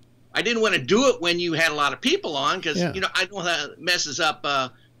thought, I didn't want to do it when you had a lot of people on, because, I know how it messes up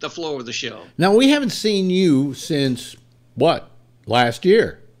the flow of the show. Now, we haven't seen you since, what, last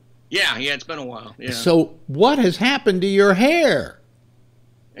year? Yeah, it's been a while. Yeah. So what has happened to your hair?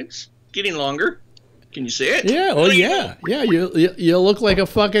 It's getting longer. Can you see it? Yeah, yeah. Yeah, you look like a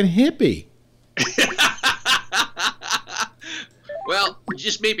fucking hippie. Well,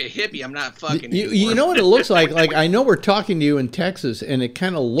 just maybe a hippie. I'm not fucking. You know what it looks like? Like, I know we're talking to you in Texas, and it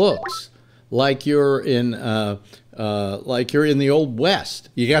kind of looks like you're in the old West.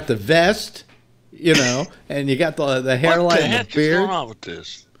 You got the vest, and you got the hairline and the beard. What's wrong with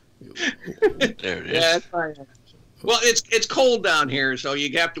this? There it is. Yeah, that's fine. Well, it's cold down here, so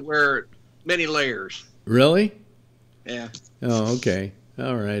you have to wear many layers. Really? Yeah. Oh, okay.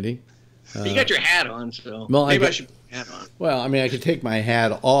 All righty. You got your hat on, so well, maybe I should put my hat on. Well, I mean, I could take my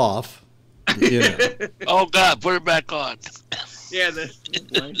hat off. You know. Oh, God, put it back on. Yeah, that's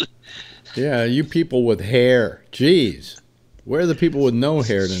nice. Yeah, you people with hair. Jeez. Where are the people with no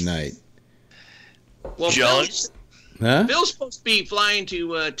hair tonight? Well, Jealous? Huh? Phil's supposed to be flying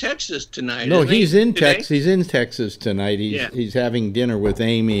to Texas tonight. No, isn't he's he, in today? Texas. He's in Texas tonight. He's having dinner with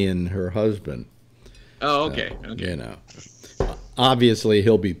Amy and her husband. Oh, okay. Okay. You know, obviously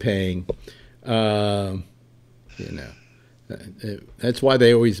he'll be paying. You know, that's why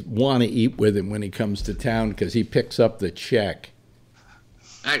they always want to eat with him when he comes to town, because he picks up the check.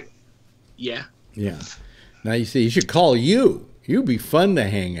 Yeah. Yeah. Now you see, he should call you. You'd be fun to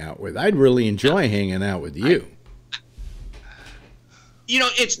hang out with. I'd really enjoy hanging out with you. You know,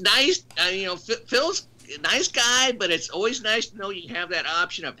 it's nice. You know, Phil's a nice guy, but it's always nice to know you have that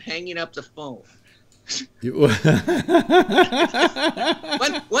option of hanging up the phone.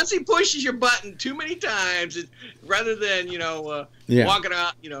 Once he pushes your button too many times, rather than walking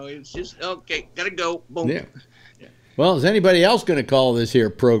out, it's just okay. Gotta go. Boom. Yeah. Well, is anybody else going to call this here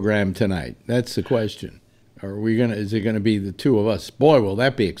program tonight? That's the question. Or are we gonna? Is it going to be the two of us? Boy, will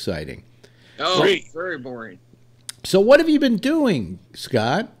that be exciting! Oh, very boring. So, what have you been doing,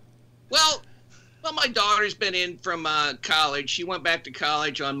 Scott? Well, my daughter's been in from college. She went back to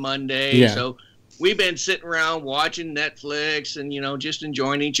college on Monday, Yeah. so we've been sitting around watching Netflix and just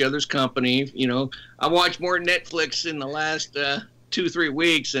enjoying each other's company. I watched more Netflix in the last 2-3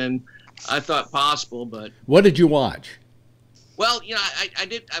 weeks than I thought possible. But What did you watch? well,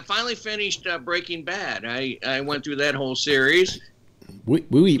 I finally finished Breaking Bad. I went through that whole series.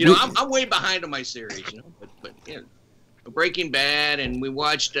 I'm way behind on my series, but Breaking Bad, and we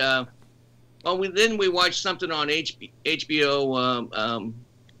watched. We watched something on HBO.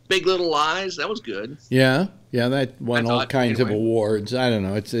 Big Little Lies. That was good. Yeah, that won all kinds of awards. I don't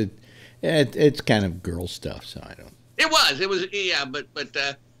know. It's kind of girl stuff, so I don't. It was, yeah, but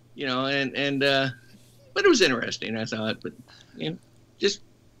it was interesting. I thought, but just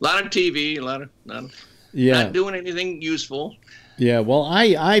a lot of TV, a lot of not doing anything useful. Yeah, well,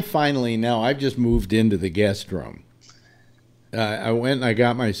 I finally now I've just moved into the guest room. I went and I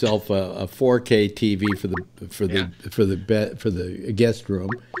got myself a 4K TV for the guest room,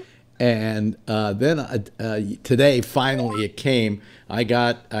 and then today finally it came. I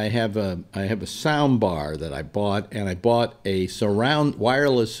have a sound bar that I bought, and I bought a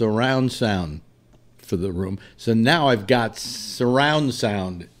wireless surround sound for the room. So now I've got surround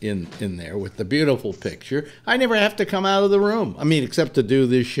sound in there with the beautiful picture. I never have to come out of the room. I mean, except to do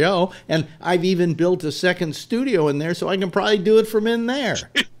this show. And I've even built a second studio in there, so I can probably do it from in there.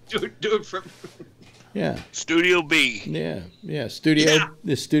 do it from. Yeah. Studio B. Yeah. The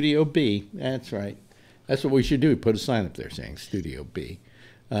Studio B. That's right. That's what we should do. Put a sign up there saying Studio B.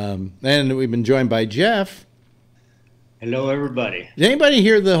 And we've been joined by Jeff. Hello, everybody. Did anybody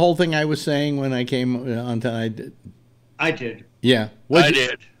hear the whole thing I was saying when I came on tonight? I did. Yeah. I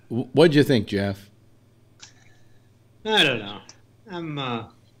did. What'd you think, Jeff? I don't know.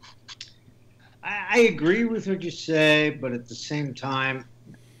 I agree with what you say, but at the same time,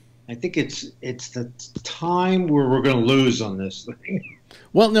 I think it's the time where we're going to lose on this thing.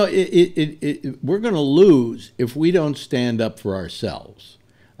 Well, no, we're going to lose if we don't stand up for ourselves.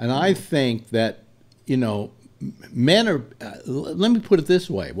 And I think that, men are, let me put it this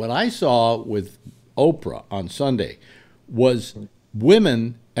way. What I saw with Oprah on Sunday was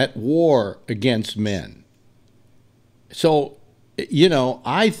women at war against men. So,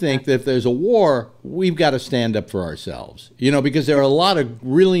 I think that if there's a war, we've got to stand up for ourselves, because there are a lot of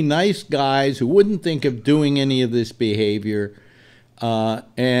really nice guys who wouldn't think of doing any of this behavior.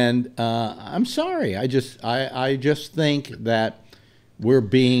 And I'm sorry. I just think that we're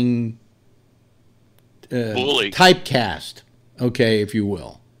being bullied, typecast, okay, if you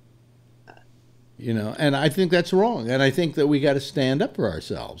will. And I think that's wrong. And I think that we got to stand up for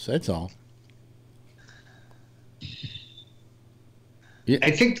ourselves. That's all. Yeah.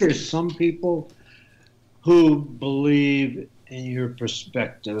 I think there's some people who believe in your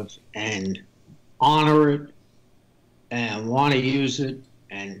perspective and honor it and want to use it,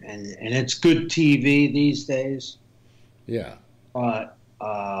 and it's good TV these days. Yeah. But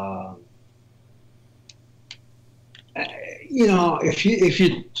if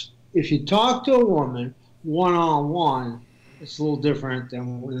you talk to a woman one-on-one, it's a little different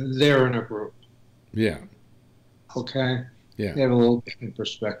than when they're in a group. Yeah. Okay. Yeah. They have a little different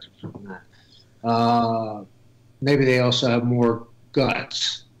perspective from that. Maybe they also have more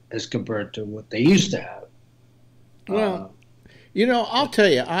guts as compared to what they used to have. Well, You know, I'll tell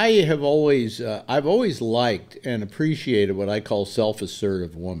you, I've always liked and appreciated what I call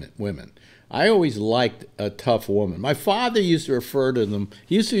self-assertive women. I always liked a tough woman. My father used to refer to them.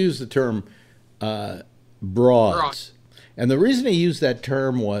 He used to use the term broads, and the reason he used that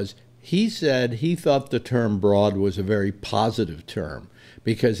term was he said he thought the term broad was a very positive term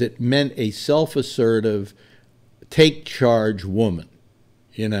because it meant a self-assertive, take charge woman.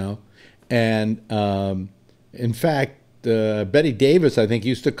 You know, and in fact. Betty Davis, I think,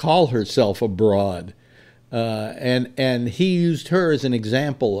 used to call herself a broad, and he used her as an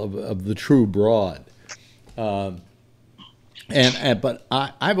example of the true broad. But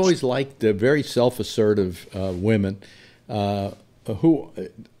I've always liked the very self-assertive women who,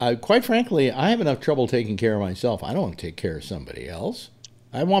 quite frankly, I have enough trouble taking care of myself. I don't want to take care of somebody else.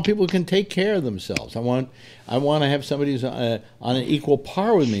 I want people who can take care of themselves. I want to have somebody who's on an equal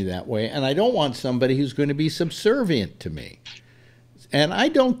par with me that way, and I don't want somebody who's going to be subservient to me. And I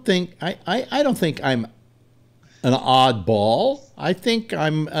don't think I'm an oddball. I think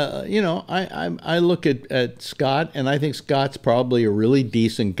I'm I look at Scott, and I think Scott's probably a really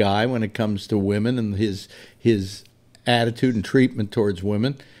decent guy when it comes to women and his attitude and treatment towards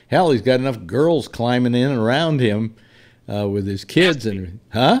women. Hell, he's got enough girls climbing in and around him. With his kids and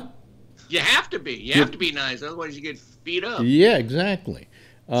you have to be. You have to be nice, otherwise you get beat up. Yeah, exactly.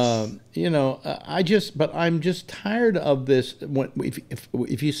 But I'm just tired of this.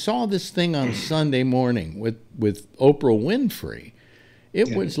 If you saw this thing on Sunday morning with Oprah Winfrey,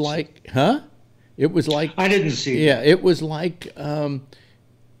 it was like, It was like I didn't see. Yeah, it was like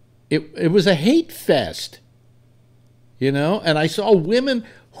it was a hate fest, you know. And I saw women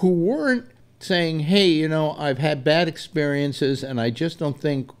who weren't saying, hey, you know, I've had bad experiences and I just don't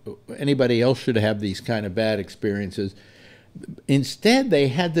think anybody else should have these kind of bad experiences. Instead, they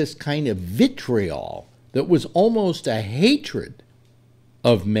had this kind of vitriol that was almost a hatred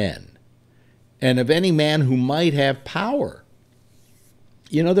of men and of any man who might have power.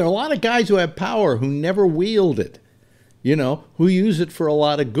 You know, there are a lot of guys who have power who never wield it, you know, who use it for a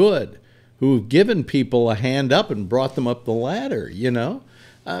lot of good, who've given people a hand up and brought them up the ladder, you know.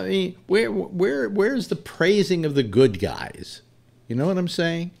 I mean, where's the praising of the good guys? You know what I'm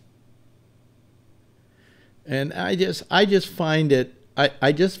saying? And I just find that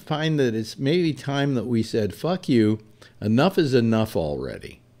it's maybe time that we said, fuck you, enough is enough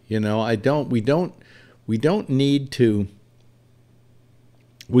already. You know, we don't need to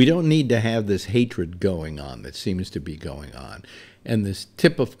have this hatred going on that seems to be going on, and this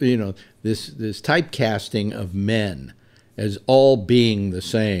this typecasting of men as all being the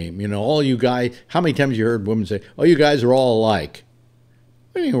same. You know, all you guys, how many times you heard women say, oh, you guys are all alike?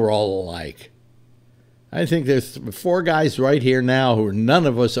 What do you mean we're all alike? I think there's 4 guys right here now who none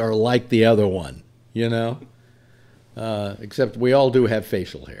of us are like the other one, you know, except we all do have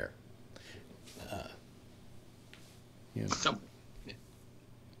facial hair. You know.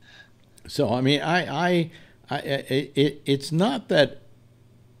 So, I mean, it's not that,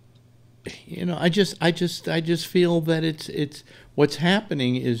 you know, I just feel that it's what's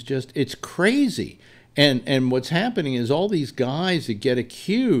happening is just, it's crazy. And what's happening is all these guys that get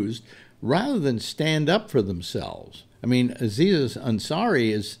accused, rather than stand up for themselves. I mean, Aziz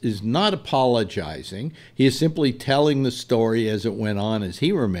Ansari is not apologizing. He is simply telling the story as it went on, as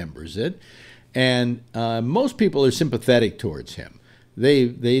he remembers it. And most people are sympathetic towards him.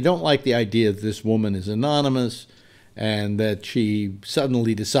 They don't like the idea that this woman is anonymous and that she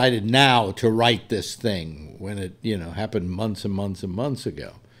suddenly decided now to write this thing when it, you know, happened months and months and months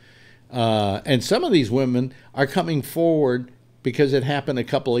ago. And some of these women are coming forward because it happened a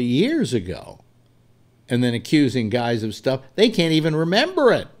couple of years ago and then accusing guys of stuff. They can't even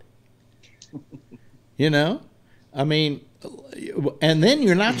remember it. You know? I mean, and then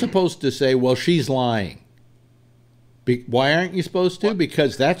you're not supposed to say, well, she's lying. Why aren't you supposed to?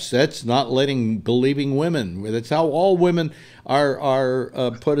 Because that's not believing women. That's how all women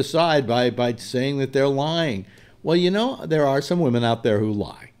are put aside by saying that they're lying. Well, you know, there are some women out there who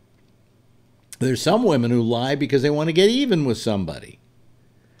lie. There's some women who lie because they want to get even with somebody.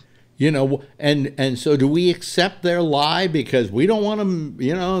 You know, and so do we accept their lie because we don't want them,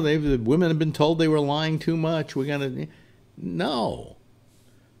 you know, the women have been told they were lying too much. No.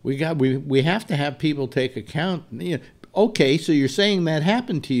 We have to have people take account. You know, okay, so you're saying that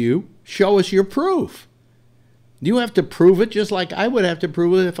happened to you. Show us your proof. You have to prove it just like I would have to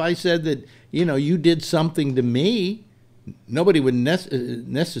prove it if I said that, you know, you did something to me. Nobody would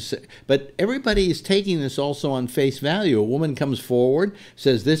necessarily, but everybody is taking this also on face value. A woman comes forward,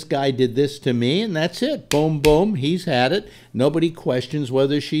 says, this guy did this to me, and that's it. Boom, boom, he's had it. Nobody questions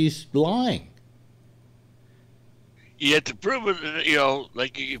whether she's lying. you have to prove it. You know,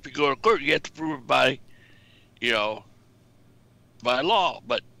 like if you go to court, you have to prove it by, you know, by law.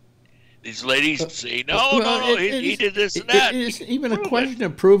 But these ladies say, no, he did this and that. It isn't even a question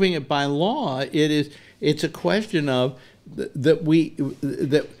of proving it by law. It's a question of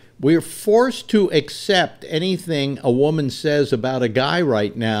that we're forced to accept anything a woman says about a guy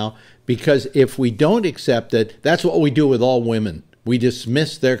right now, because if we don't accept it, that's what we do with all women. We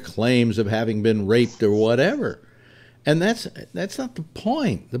dismiss their claims of having been raped or whatever. And that's not the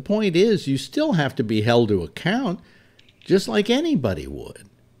point. The point is you still have to be held to account just like anybody would.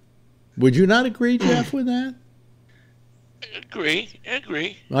 Would you not agree, Jeff, with that? Agree.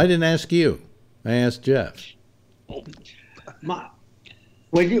 I didn't ask you. I asked Jeff.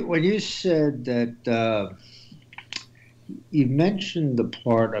 When you said that, you mentioned the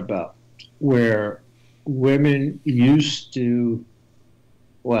part about where women used to,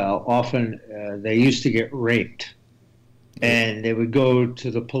 well, often they used to get raped, and they would go to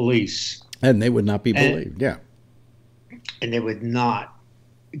the police. And they would not be believed, yeah. And they would not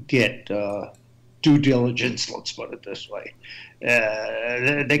get due diligence, let's put it this way.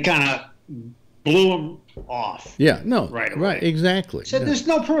 They kind of blew them off. Yeah, no, right away. Right, exactly. Said there's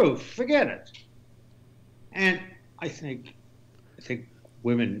no proof, forget it. And I think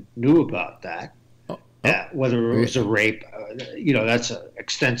women knew about that. Whether it was a rape, that's an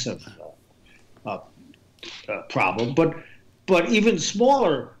extensive problem. But even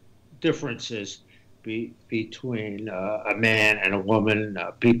smaller differences between a man and a woman,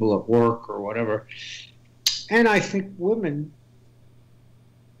 people at work or whatever. And I think women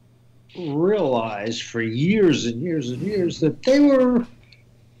realized for years and years and years that they were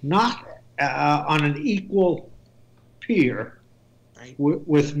not on an equal peer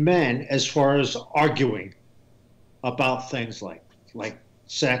with men as far as arguing about things like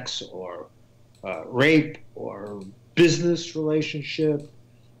sex or rape or business relationship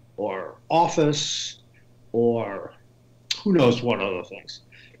or office or who knows what other things.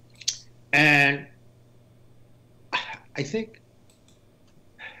 And I think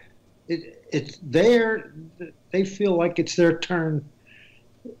it's they feel like it's their turn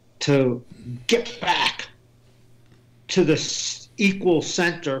to get back to the equal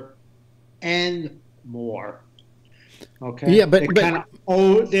center and more. Okay. Yeah, but they're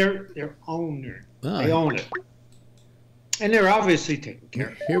owner. They own it, and they're obviously taking care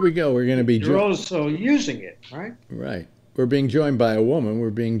of it. Here we go. We're going to be. They're also using it, right? Right. We're being joined by a woman. We're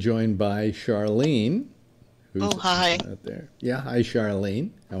being joined by Charlene. Who's hi. Out there. Yeah, hi,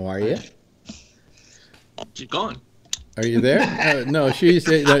 Charlene. How are you? She's gone. Are you there? No, she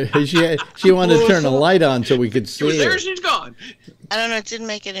wanted to turn a light on so we could see She was there. her. She's gone. I don't know. It didn't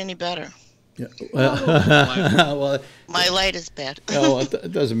make it any better. Yeah. Well, My light is bad.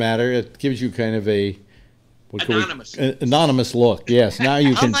 it doesn't matter. It gives you kind of a Anonymous look. Yes. Now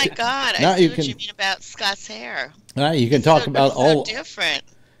you can. Oh my God! Now I see you what can. you mean about Scott's hair. Now you can talk about all. Different.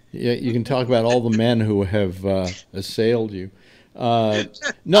 Yeah, you can talk about all the men who have assailed you.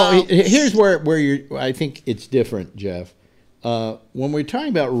 No, here's where you're. I think it's different, Jeff. When we're talking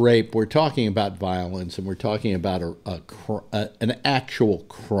about rape, we're talking about violence, and we're talking about an actual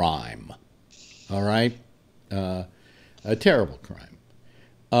crime. All right, a terrible crime,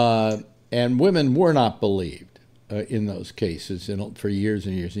 and women were not believed in those cases for years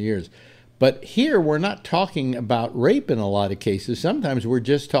and years and years. But here we're not talking about rape in a lot of cases. Sometimes we're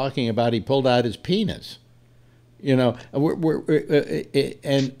just talking about he pulled out his penis. We're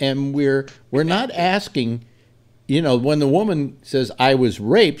not asking. When the woman says I was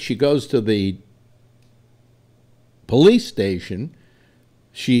raped, she goes to the police station.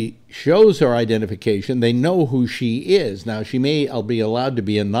 She shows her identification. They know who she is. Now, she may be allowed to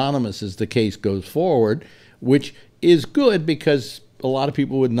be anonymous as the case goes forward, which is good because a lot of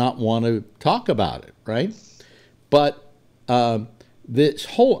people would not want to talk about it, right? But this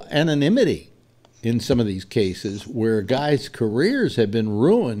whole anonymity in some of these cases where guys' careers have been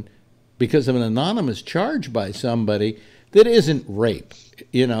ruined because of an anonymous charge by somebody that isn't rape.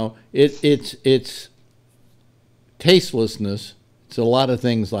 It's tastelessness. It's a lot of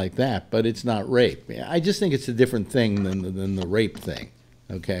things like that, but it's not rape. I just think it's a different thing than the rape thing.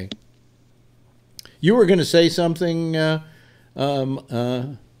 Okay. You were going to say something,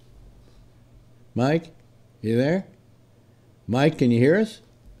 Mike? You there? Mike, can you hear us?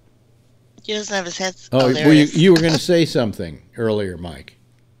 He doesn't have his head. Oh, there he is. you were going to say something earlier, Mike.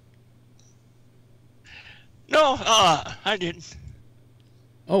 No, I didn't.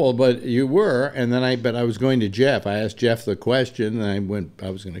 Oh, well, but you were, and then I was going to Jeff. I asked Jeff the question, and I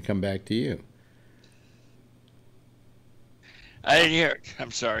was going to come back to you. I didn't hear it.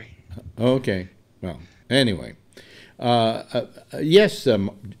 I'm sorry. Okay. Well, anyway. Yes,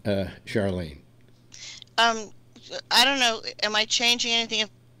 Charlene. I don't know. Am I changing anything if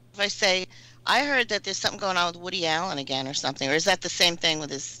I say I heard that there's something going on with Woody Allen again or something, or is that the same thing with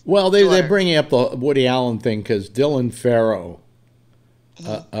his? Well, daughter? they're bringing up the Woody Allen thing because Dylan Farrow,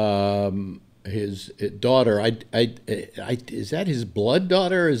 his daughter, is that his blood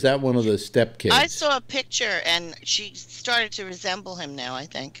daughter? Or is that one of the stepkids? I saw a picture and she started to resemble him now. I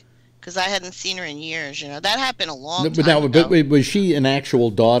think because I hadn't seen her in years. You know that happened a long time ago. But was she an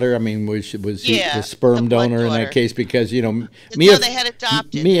actual daughter? I mean, was he the sperm donor in that case? Because you know, they had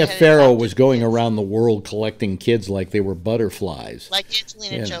adopted. Mia Farrow was going around the world collecting kids like they were butterflies, like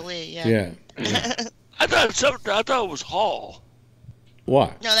Angelina Jolie. Yeah. I thought it was Hall.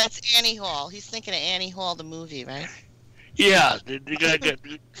 What? No, that's Annie Hall. He's thinking of Annie Hall, the movie, right? Yeah, you're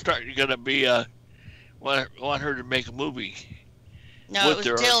gonna be want her to make a movie. No, it was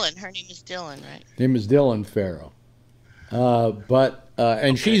Dylan. Her name is Dylan, right? Name is Dylan Farrow.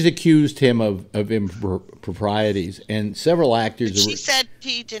 And she's accused him of improprieties, and several actors. But she said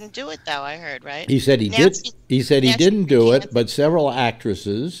he didn't do it, though. I heard, right? He said he did. He said he didn't do it, but several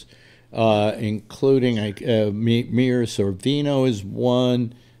actresses, including Mira Sorvino is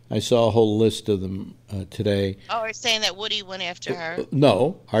one. I saw a whole list of them today. Oh, are saying that Woody went after her?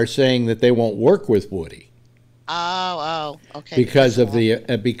 No, are saying that they won't work with Woody. Oh, okay. Because of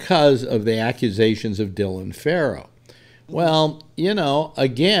the accusations of Dylan Farrow. Well, you know,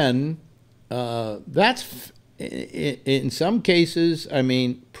 again, that's in some cases. I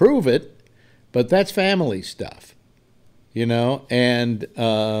mean, prove it, but that's family stuff, you know. And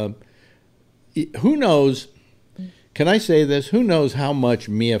who knows? Can I say this? Who knows how much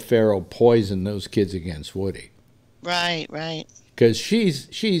Mia Farrow poisoned those kids against Woody? Right. Because she's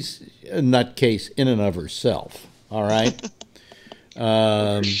a nutcase in and of herself. All right.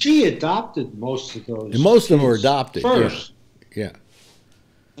 She adopted most of those. Most of them were adopted first. Yeah.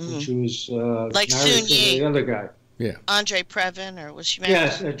 When she was like married Soon to Yi. the other guy. Yeah. Andre Previn, or was she married?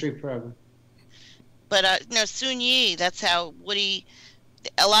 Yes, Andre Previn. But no, Soon Yi. That's how Woody.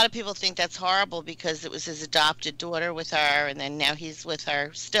 A lot of people think that's horrible because it was his adopted daughter with her, and then now he's with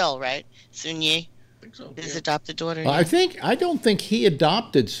her still, right? Soon Yi. I think so. His adopted daughter. I don't think he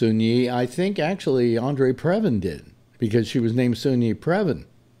adopted Soon Yi. I think actually Andre Previn did because she was named Soon Yi Previn.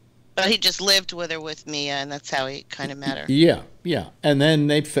 But he just lived with her with Mia, and that's how he kind of met her. Yeah. And then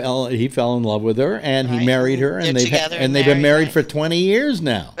he fell in love with her, and he married her, and they've been married for 20 years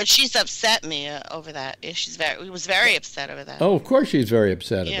now. But she's upset, Mia, over that. He was very upset over that. Oh, of course she's very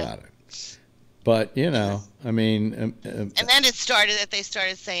upset about it. But you know, I mean, and then they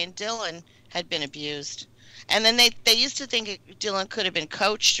started saying Dylan had been abused, and then they used to think Dylan could have been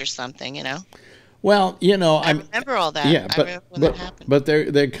coached or something, you know. Well, you know, I remember all that. Yeah, I remember when that happened. But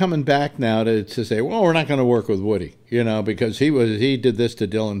they're coming back now to say, well, we're not going to work with Woody, you know, because he did this to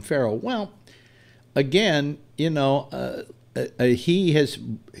Dylan Farrow. Well, again, you know, he has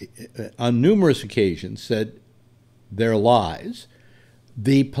on numerous occasions said they're lies.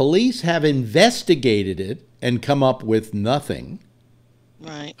 The police have investigated it and come up with nothing.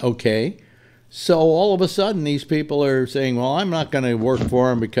 Right. Okay. So all of a sudden, these people are saying, well, I'm not going to work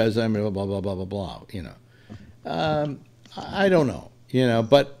for him because I'm blah, blah, blah, blah, blah, you know. I don't know, you know,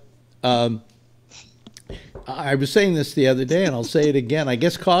 but I was saying this the other day, and I'll say it again. I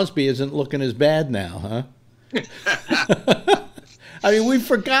guess Cosby isn't looking as bad now, huh? I mean, we've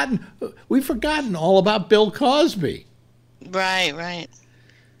forgotten all about Bill Cosby. Right.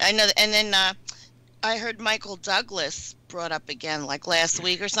 I know, and then I heard Michael Douglas brought up again like last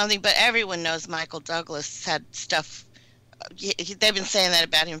week or something, but everyone knows Michael Douglas had stuff. They've been saying that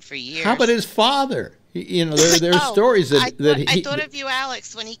about him for years. How about his father? You know, there are stories that I thought of you,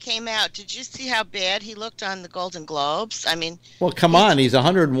 Alex, when he came out. Did you see how bad he looked on the Golden Globes? I mean, well, come on, he's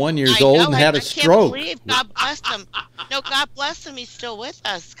 101 years old and had a stroke. I can't believe. God bless him. No, God bless him. He's still with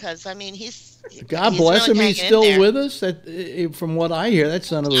us because I mean, God bless him. He's still with us. From what I hear, that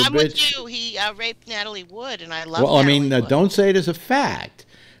son of a bitch. I'm with you. He raped Natalie Wood, and I love. Well, Natalie I mean, Wood. Don't say it as a fact,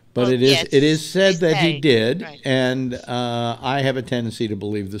 but it is said that he did, right. and I have a tendency to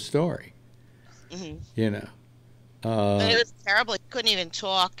believe the story. Mm-hmm. You know. But it was terrible. He couldn't even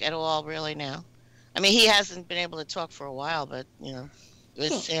talk at all, really, now. I mean, he hasn't been able to talk for a while, but, you know,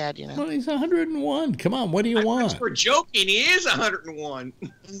 it was sad, you know. Well, he's 101. Come on, what do you want? We're joking. He is 101.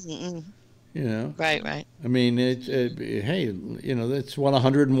 Mm-hmm. You know. Right. I mean, hey, you know, that's what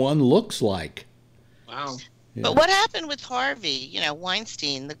 101 looks like. Wow. Yeah. But what happened with Harvey, you know,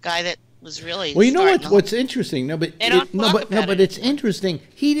 Weinstein, the guy that was really well, you know what's interesting? But it's it. interesting.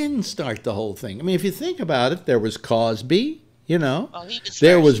 He didn't start the whole thing. I mean, if you think about it, there was Cosby, you know. Well, he was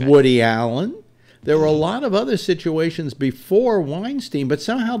there first, was right? Woody Allen. There were a lot of other situations before Weinstein, but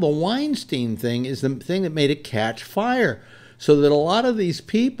somehow the Weinstein thing is the thing that made it catch fire. So that a lot of these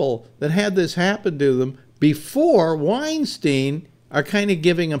people that had this happen to them before Weinstein are kind of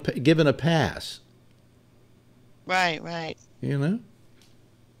given a pass. Right, right. You know?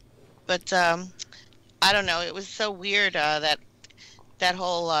 But I don't know. It was so weird that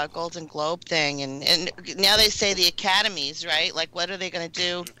whole Golden Globe thing, and now they say the Academies, right? Like, what are they going to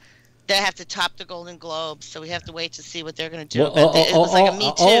do? They have to top the Golden Globes, so we have to wait to see what they're going to do. Well, it was like a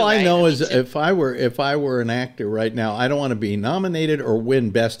Me Too. All I right? know A is Me Too. if I were an actor right now, I don't want to be nominated or win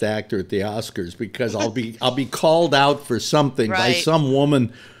Best Actor at the Oscars because I'll be called out for something by Right. some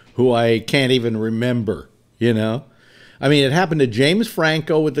woman who I can't even remember. You know, I mean, it happened to James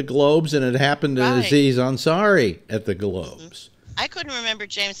Franco with the Globes, and it happened to Right. Aziz Ansari at the Globes. I couldn't remember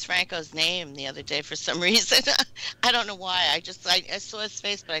James Franco's name the other day for some reason. I don't know why. I saw his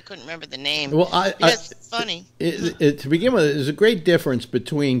face, but I couldn't remember the name. Well, it's funny. To begin with, there's a great difference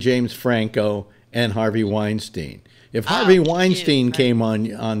between James Franco and Harvey Weinstein. If Harvey Weinstein right. came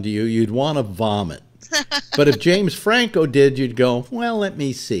onto you, you'd want to vomit. But if James Franco did, you'd go, well, let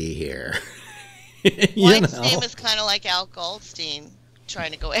me see here. Weinstein was kind of like Al Goldstein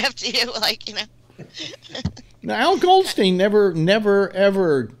trying to go after you, like, you know. Now, Al Goldstein never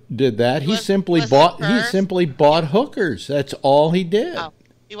ever did that. He simply wasn't a bought perv? hookers. That's all he did. Oh,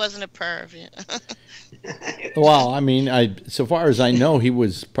 he wasn't a perv. Yeah. Well, I mean, so far as I know, he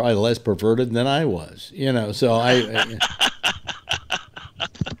was probably less perverted than I was. You know, so I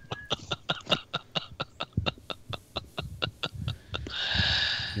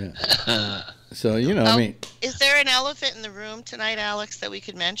yeah. So, you know, I mean, Is there an elephant in the room tonight, Alex, that we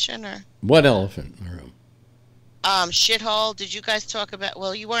could mention? Or what elephant in the room? shithole? Did you guys talk about?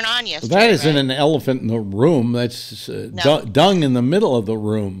 Well, you weren't on yesterday. That isn't right? an elephant in the room. That's No. dung in the middle of the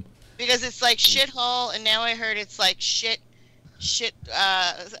room. Because it's like shithole, and now I heard it's like shit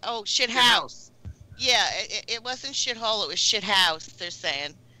house. Yeah, it wasn't shithole, it was shit house, they're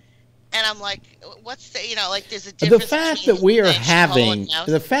saying. And I'm like, what's the, you know, like there's a difference. The fact that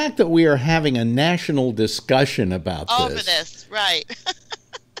we are having a national discussion about over this, right?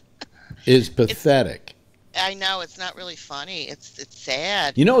 is pathetic. I know, it's not really funny. It's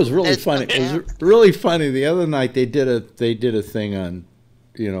sad. You know, it was really It's- funny. yeah. It was really funny. The other night they did a thing on,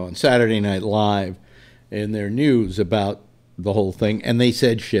 on Saturday Night Live, in their news about the whole thing, and they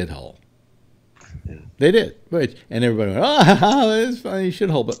said shithole. Yeah. They did, and everybody went, "Oh, that's funny,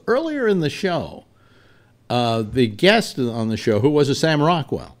 shithole." But earlier in the show, the guest on the show, who was a Sam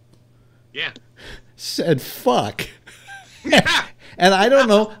Rockwell, Yeah. said "fuck." And I don't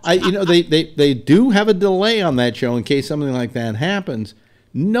know. They do have a delay on that show in case something like that happens.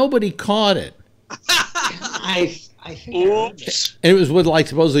 Nobody caught it. I think I heard that. Oops. And it was with like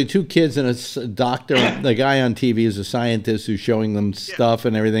supposedly two kids and a doctor. The guy on TV is a scientist who's showing them stuff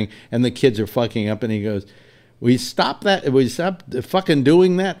and everything. And the kids are fucking up. And he goes, "We stop that. We stop fucking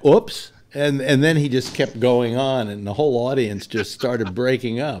doing that. Oops." And then he just kept going on, and the whole audience just started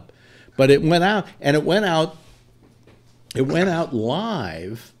breaking up. But it went out, and it went out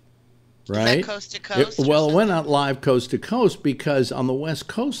live, right? Is that coast to coast? It went out live coast to coast because on the West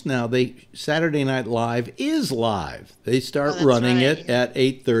Coast now, Saturday Night Live is live. They start that's running right. it at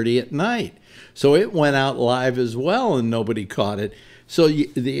 8:30 at night. So it went out live as well, and nobody caught it. So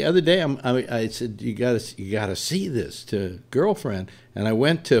the other day, I said, you gotta see this to girlfriend, and I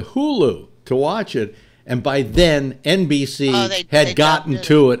went to Hulu to watch it, and by then NBC had gotten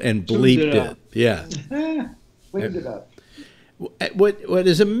to it and bleeped it. Yeah. Cleaned it up. What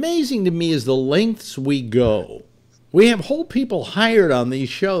is amazing to me is the lengths we go. We have whole people hired on these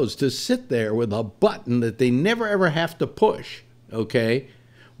shows to sit there with a button that they never ever have to push, okay?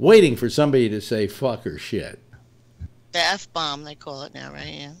 Waiting for somebody to say fuck or shit. The F-bomb, they call it now,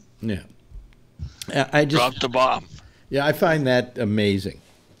 right? Yeah. Yeah. I just Drop the bomb. Yeah, I find that amazing.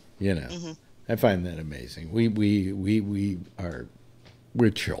 Mm-hmm. I find that amazing. We're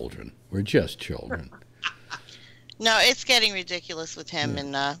children. We're just children. No, it's getting ridiculous with him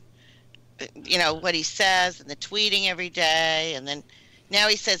and, what he says and the tweeting every day. And then now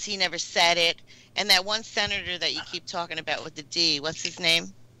he says he never said it. And that one senator that you keep talking about with the D, what's his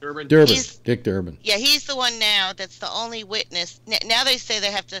name? Durbin. Dick Durbin. Yeah, he's the one now that's the only witness. Now they say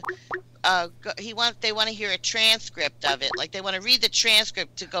they have to. They want to hear a transcript of it. Like they want to read the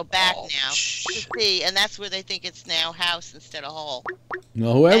transcript to go back now to see, and that's where they think it's now House instead of Hall.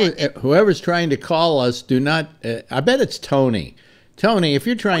 No, whoever's trying to call us, do not. I bet it's Tony. Tony, if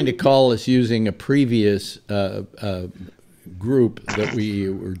you're trying to call us using a previous group that we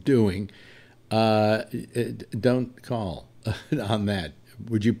were doing, don't call on that.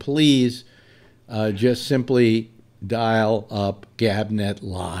 Would you please just simply dial up GabNet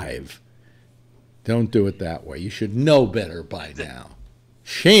Live. Don't do it that way. You should know better by now.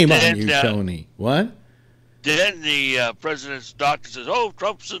 Shame on you, Tony. What? Then the president's doctor says, "Oh,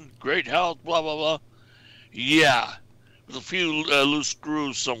 Trump's in great health." Blah blah blah. Yeah, with a few loose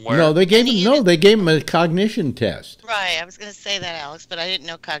screws somewhere. No, they gave him They gave him a cognition test. Right. I was going to say that, Alex, but I didn't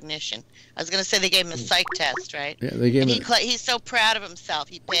know cognition. I was going to say they gave him a psych test, right? Yeah, they gave him. He's so proud of himself.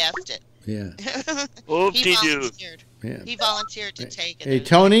 He passed it. Yeah. He volunteered. Yeah. He volunteered to take it. Hey,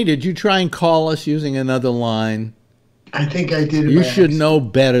 Tony, did you try and call us using another line? I think I did. You should know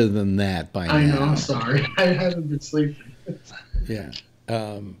better than that by now. I know. I'm sorry. I haven't been sleeping. Yeah.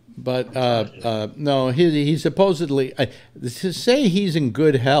 But no, he supposedly to say he's in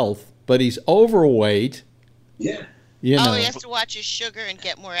good health, but he's overweight. Yeah. You know. Oh, he has to watch his sugar and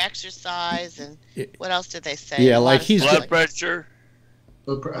get more exercise, and what else did they say? Yeah, like he's blood pressure.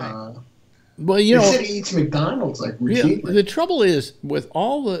 Well, you know, they said he eats McDonald's like routinely. Yeah, the trouble is with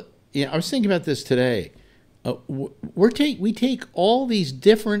all the. I was thinking about this today. We take all these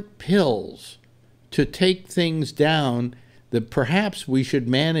different pills to take things down that perhaps we should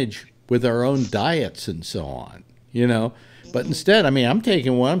manage with our own diets and so on, you know. But instead, I mean, I'm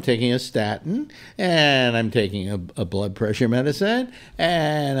taking a statin, and I'm taking a blood pressure medicine,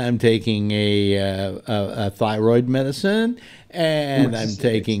 and I'm taking a thyroid medicine, and I'm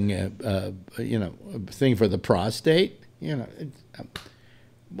taking a thing for the prostate, you know.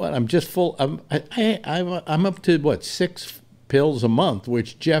 But I'm just full. I'm up to what, 6 pills a month,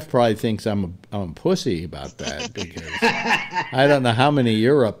 which Jeff probably thinks I'm a pussy about that because I don't know how many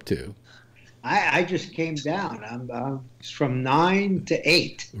you're up to. I just came down. I'm from 9 to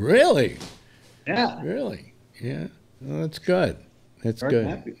 8. Really? Yeah. Really? Yeah. Well, that's good. That's Very good.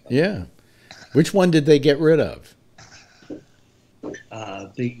 happy. Yeah. Which one did they get rid of?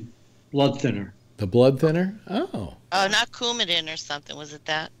 The blood thinner. The blood thinner? Oh. Oh, not Coumadin or something. Was it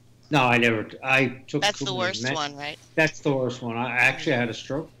that? No, I never. I took. That's the Coumadin. worst one, right? That's the worst one. I actually had a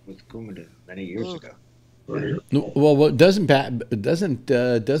stroke with Coumadin many years ago. Well, doesn't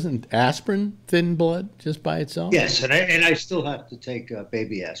aspirin thin blood just by itself? Yes, and I still have to take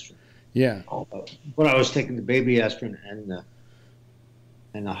baby aspirin. Yeah. But I was taking the baby aspirin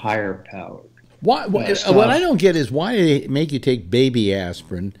and the higher powered. Why? What I don't get is why do they make you take baby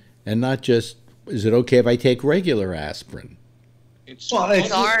aspirin and not just? Is it okay if I take regular aspirin? It's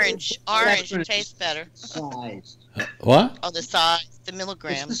orange. Orange tastes better. Size. What? Oh, the size, the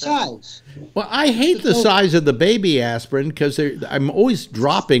milligrams. It's the size. Well, I hate the size of the baby aspirin because I'm always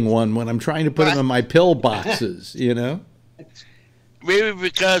dropping one when I'm trying to put them in my pill boxes, you know? Maybe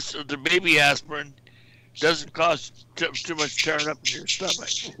because the baby aspirin doesn't cause too much tearing up in your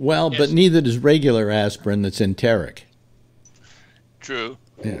stomach. Well, but neither does regular aspirin that's enteric. True.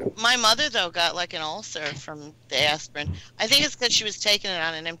 Yeah. My mother, though, got like an ulcer from the aspirin. I think it's because she was taking it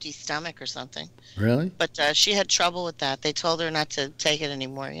on an empty stomach or something. Really? But she had trouble with that. They told her not to take it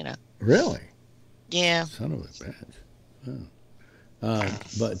anymore, you know. Really? Yeah. Son of a bitch.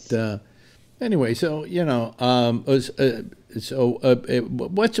 But anyway, so, you know,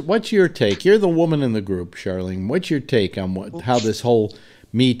 what's your take? You're the woman in the group, Charlene. What's your take on how this whole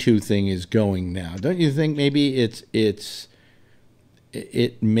Me Too thing is going now? Don't you think maybe it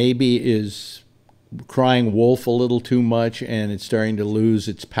maybe is crying wolf a little too much and it's starting to lose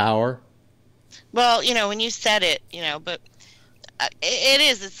its power? Well, you know, when you said it, you know, but it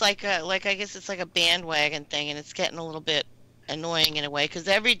is. It's like I guess it's like a bandwagon thing, and it's getting a little bit annoying in a way because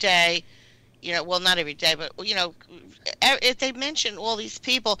every day, you know, well, not every day, but you know, if they mention all these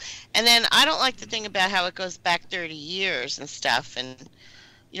people, and then I don't like the thing about how it goes back 30 years and stuff, and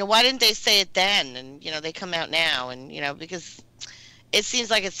you know, why didn't they say it then? And you know, they come out now, and you know, because it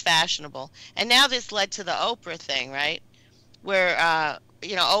seems like it's fashionable. And now this led to the Oprah thing, right? Where,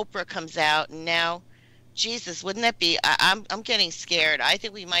 you know, Oprah comes out, and now, Jesus, wouldn't that be? I'm getting scared. I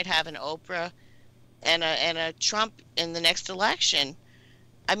think we might have an Oprah and a Trump in the next election.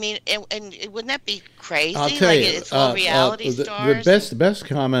 I mean, and wouldn't that be crazy? I'll tell you, it's all reality stars. The best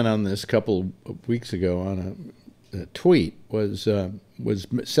comment on this a couple of weeks ago on a tweet was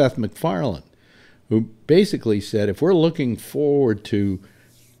Seth MacFarlane, who basically said, if we're looking forward to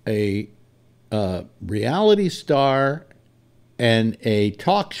a reality star and a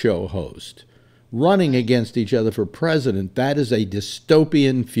talk show host running against each other for president, that is a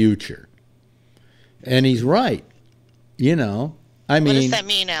dystopian future. And he's right. You know, I mean, what does that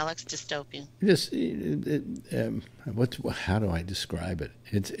mean, Alex? Dystopian? Just how do I describe it?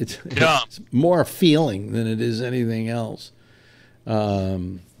 It's more a feeling than it is anything else. Let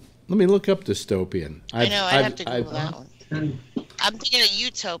me look up dystopian. I know. I'd have to Google that one. I'm thinking of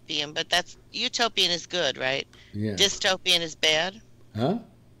utopian, but that's utopian is good, right? Yeah. Dystopian is bad. Huh?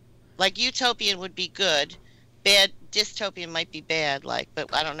 Like utopian would be good, bad dystopian might be bad. Like,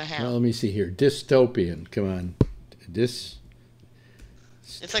 but I don't know how. Well, let me see here. Dystopian. Come on. It's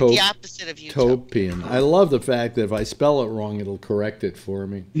like the opposite of utopian. I love the fact that if I spell it wrong, it'll correct it for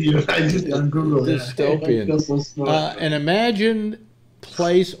me. Yeah, I did on Google. Dystopian. I feel so smart. An imagined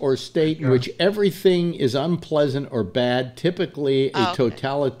place or state in which everything is unpleasant or bad, typically a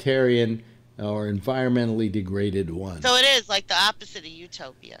totalitarian or environmentally degraded one. So it is like the opposite of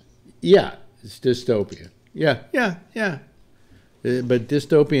utopia. Yeah, it's dystopia. Yeah. But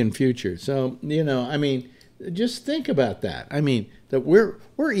dystopian future. So, I mean, just think about that. I mean, that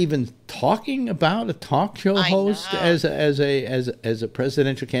we're even talking about a talk show host as a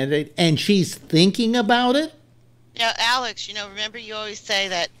presidential candidate, and she's thinking about it. Yeah, Alex, remember you always say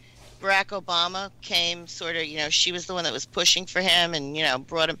that Barack Obama came sort of, she was the one that was pushing for him and,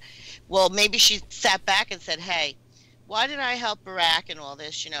 brought him. Well, maybe she sat back and said, hey, why did I help Barack and all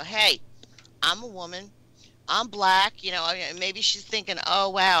this? Hey, I'm a woman. I'm black. Maybe she's thinking, oh,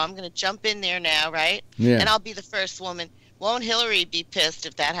 wow, I'm going to jump in there now, right? Yeah. And I'll be the first woman. Won't Hillary be pissed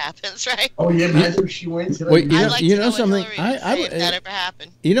if that happens, right? Oh, yeah, imagine if she wins. Wait, I'd like to know something? what Hillary would say if that ever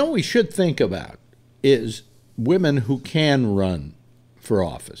happened. What we should think about is women who can run for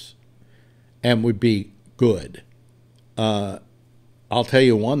office and would be good. I'll tell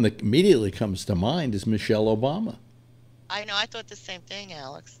you one that immediately comes to mind is Michelle Obama. I know. I thought the same thing,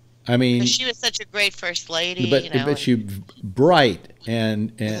 Alex. I mean, she was such a great first lady. But she's bright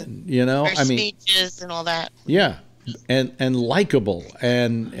and her speeches and all that. Yeah, and likable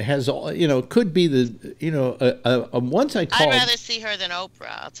and has all could be the once I called. I'd rather see her than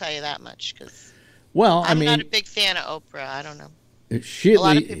Oprah. I'll tell you that much because. Well, I'm not a big fan of Oprah. I don't know. She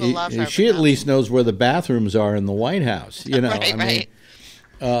at least knows where the bathrooms are in the White House. Right.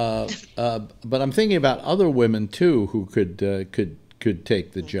 But I'm thinking about other women too who could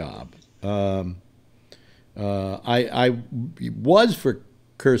take the job. I was for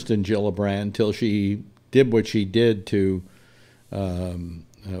Kirsten Gillibrand until she did what she did to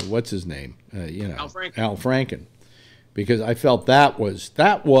what's his name? Al Franken, because I felt that was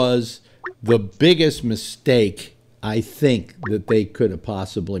the biggest mistake I think that they could have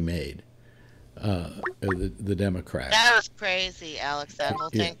possibly made. The Democrats. That was crazy, Alex, that whole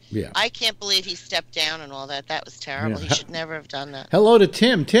thing. Yeah. I can't believe he stepped down and all that. That was terrible. Yeah. He should never have done that. Hello to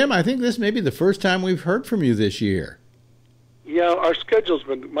Tim. Tim, I think this may be the first time we've heard from you this year. Yeah, our schedule's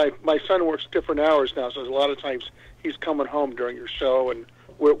been, my son works different hours now, so a lot of times he's coming home during your show, and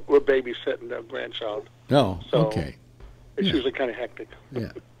we're babysitting the grandchild. Oh, so okay. It's usually kind of hectic.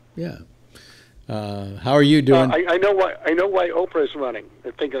 Yeah. How are you doing? I know why Oprah is running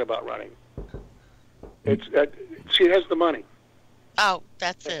and thinking about running. It's she has the money. Oh,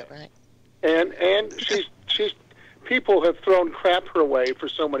 that's it, right? And she's people have thrown crap her way for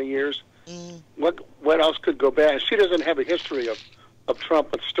so many years. What else could go bad? She doesn't have a history of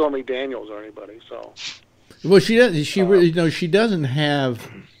Trump with Stormy Daniels or anybody. So. Well, she doesn't. She really she doesn't have.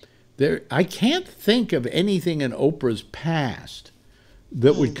 I can't think of anything in Oprah's past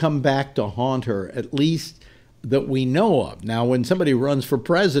that would come back to haunt her, at least that we know of. Now, when somebody runs for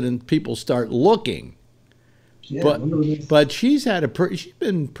president, people start looking. Yeah, but she's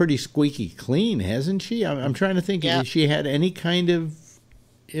been pretty squeaky clean, hasn't she? I'm trying to think if she had any kind of,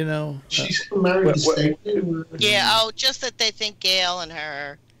 She's still married to Stapleton. Yeah. Oh, just that they think Gail and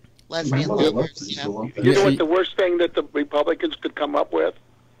her lesbian lovers. You know what the worst thing that the Republicans could come up with?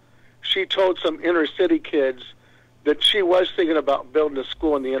 She told some inner city kids that she was thinking about building a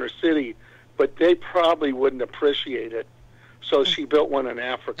school in the inner city, but they probably wouldn't appreciate it. So she built one in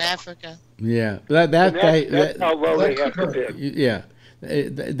Africa. Yeah, that's how low they have to dig. Yeah,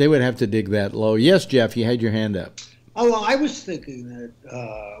 they would have to dig that low. Yes, Jeff, you had your hand up. Oh, well, I was thinking that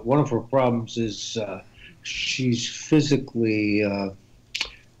one of her problems is she's physically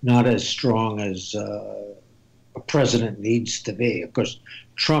not as strong as a president needs to be. Of course,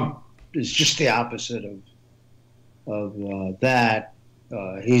 Trump is just the opposite of that.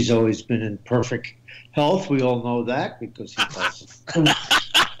 He's always been in perfect health. We all know that because he calls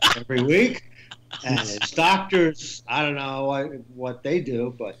every week. And his doctors, I don't know what they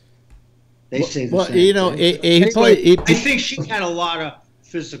do, but they say the same thing. I think she had a lot of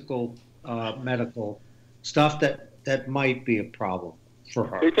physical, medical stuff that might be a problem for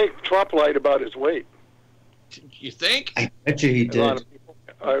her. They think Trump lied about his weight. You think? I bet you he did. A lot of people,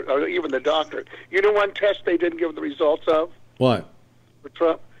 or even the doctor. You know one test they didn't give the results of? What? For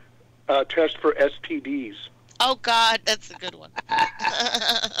Trump? Test for STDs. Oh, God, that's a good one.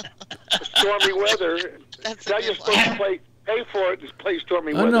 Stormy weather. That's now a you're good supposed one. to play. pay for it, just play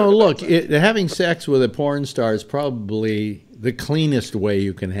Stormy Oh Weather. no! Look, having sex with a porn star is probably the cleanest way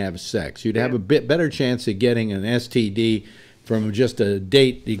you can have sex. You'd have a bit better chance of getting an STD from just a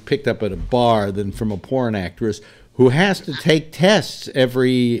date you picked up at a bar than from a porn actress who has to take tests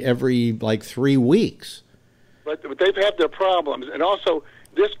every like 3 weeks. But they've had their problems, and also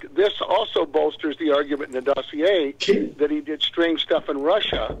this also bolsters the argument in the dossier that he did strange stuff in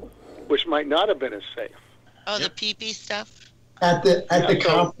Russia, which might not have been as safe. Oh, the pee-pee stuff? At the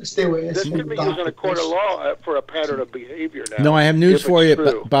conference, they were This asking could be used in a court of law for a pattern of behavior now. No, I have news if for it's you.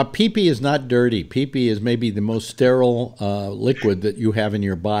 true. But pee-pee is not dirty. Pee-pee is maybe the most sterile liquid that you have in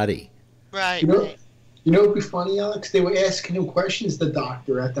your body. Right. You know what would be funny, Alex? They were asking him questions, the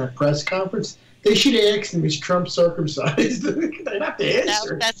doctor, at that press conference. They should have asked him, is Trump circumcised? They'd have to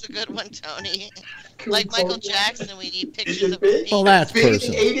answer. That's a good one, Tony. Like Michael Jackson, we need pictures Is of it his big? feet. Well, that's Big,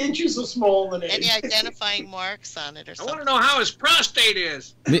 personal. 8 inches or smaller than 8. Any identifying marks on it or I something. want to know how his prostate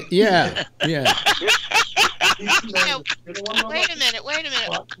is. Yeah. Yeah, wait a minute.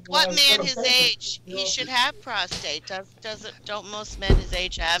 What man his age? He should have prostate. Don't most men his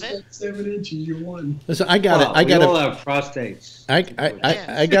age have it? 7 inches, you won. Listen, I got it. We all have prostates. I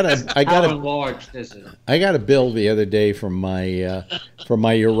got How a enlarged is it? I got a bill the other day from my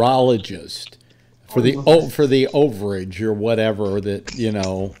urologist for the overage or whatever that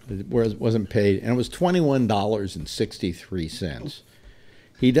wasn't paid, and it was $21.63.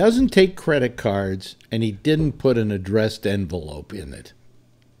 He doesn't take credit cards, and he didn't put an addressed envelope in it.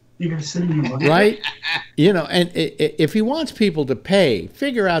 You're going to send me money? Right? And if he wants people to pay,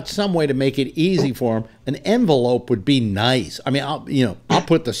 figure out some way to make it easy for him. An envelope would be nice. I mean, I'll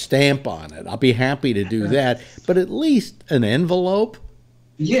put the stamp on it. I'll be happy to do that. But at least an envelope.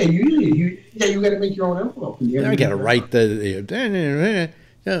 Yeah, you got to make your own envelope. I got to write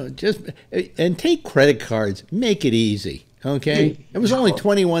and take credit cards. Make it easy. Okay? It was only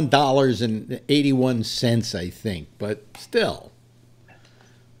 $21.81, I think, but still.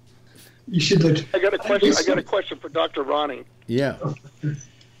 You should. I got a question for Dr. Ronnie. Yeah.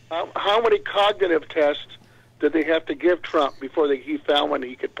 How many cognitive tests did they have to give Trump before he found one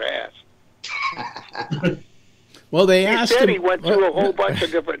he could pass? Well, they He asked said him. he went through a whole bunch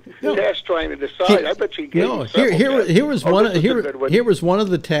of different tests trying to decide. I bet you gave him several tests. Here was Oh, one. this is a good one. Here was one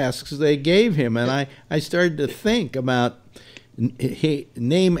of the tasks they gave him, and I started to think about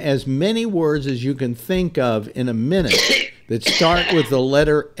name as many words as you can think of in a minute that start with the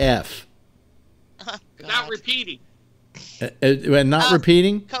letter F. Without repeating. And not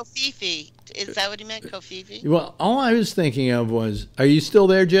repeating? Kofifi. Is that what he meant, Kofifi? Well, all I was thinking of was, are you still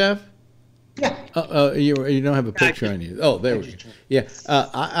there, Jeff? Yeah. You don't have a picture on you. Oh, there we go. Yeah.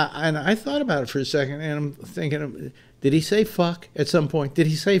 I thought about it for a second, and I'm thinking, did he say fuck at some point? Did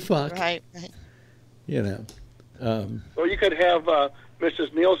he say fuck? Right. Well, you could have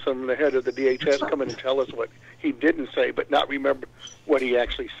Mrs. Nielsen, the head of the DHS, come in and tell us what he didn't say, but not remember what he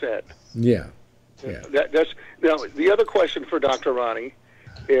actually said. Yeah. That's now. The other question for Dr. Ronnie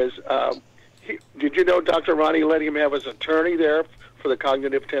is: did you know Dr. Ronnie let him have his attorney there for the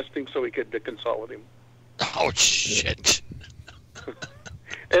cognitive testing so he could consult with him? Oh shit!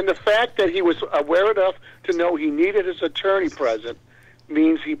 And the fact that he was aware enough to know he needed his attorney present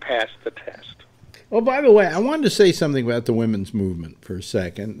means he passed the test. Oh, by the way, I wanted to say something about the women's movement for a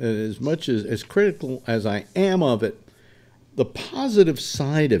second. As much as critical as I am of it, the positive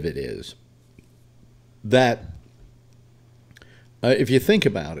side of it is that if you think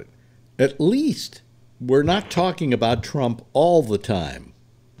about it, at least we're not talking about Trump all the time.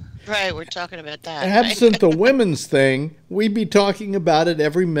 Right, we're talking about that. Absent the women's thing, we'd be talking about it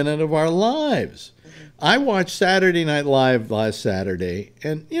every minute of our lives. I watched Saturday Night Live last Saturday,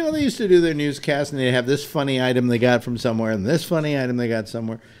 and, they used to do their newscast, and they have this funny item they got from somewhere, and this funny item they got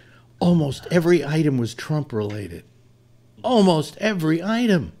somewhere. Almost every item was Trump-related. Almost every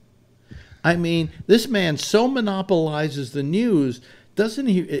item. I mean, this man so monopolizes the news, doesn't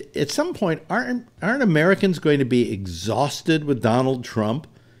he? At some point, aren't Americans going to be exhausted with Donald Trump?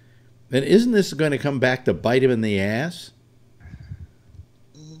 And isn't this going to come back to bite him in the ass?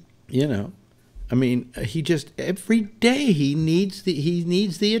 I mean, he just every day he needs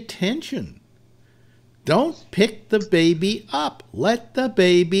the attention. Don't pick the baby up. Let the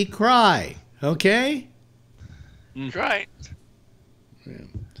baby cry. Okay? That's right. Yeah.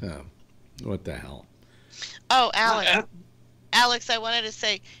 So, what the hell? Oh, Alex, I wanted to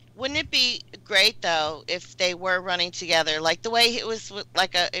say, wouldn't it be great though if they were running together, like the way it was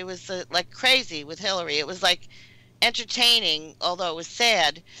like crazy with Hillary? It was like entertaining, although it was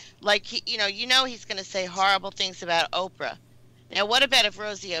sad. Like he's going to say horrible things about Oprah, Now, what about if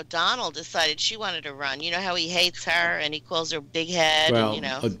Rosie O'Donnell decided she wanted to run? You know how he hates her and he calls her big head. Well, and, you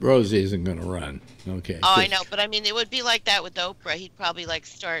know. Rosie isn't going to run. Okay. Oh, I know, but I mean, it would be like that with Oprah. He'd probably like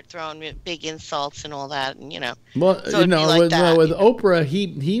start throwing big insults and all that, and you know. Well, so with Oprah, he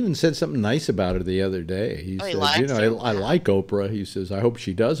even said something nice about her the other day. He said, I like Oprah. He says, I hope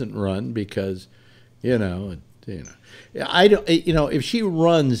she doesn't run because, I don't. If she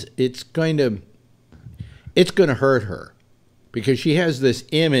runs, it's going to hurt her. Because she has this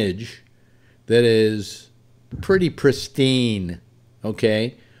image that is pretty pristine,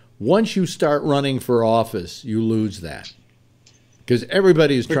 okay? Once you start running for office, you lose that. Because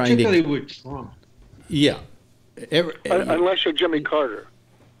everybody's trying to... Particularly with Trump. Yeah. Unless you're Jimmy Carter.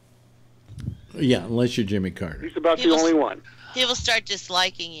 Yeah, unless you're Jimmy Carter. He's about the only one. People start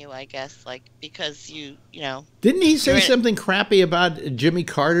disliking you, I guess, like, because you know... Didn't he say something crappy about Jimmy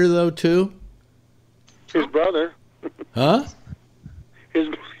Carter, though, too? His brother. Huh? His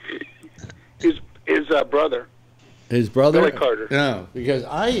brother. His brother? Billy Carter. No, because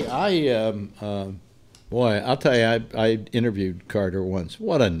boy, I'll tell you, I interviewed Carter once.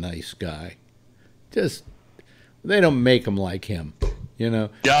 What a nice guy. Just, they don't make him like him, Down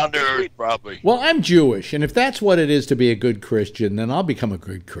to earth, probably. Well, I'm Jewish, and if that's what it is to be a good Christian, then I'll become a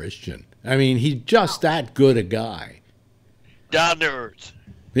good Christian. I mean, he's just that good a guy. Down to earth.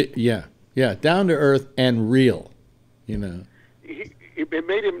 Yeah, down to earth and real, It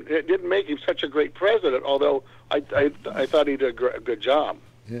didn't make him such a great president, although I thought he did a good job.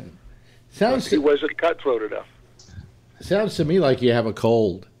 Yeah. He wasn't cutthroat enough. Sounds to me like you have a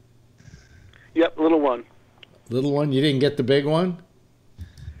cold. Yep, little one. Little one? You didn't get the big one?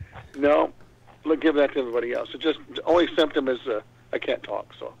 No. Look, give that to everybody else. It's just the only symptom is I can't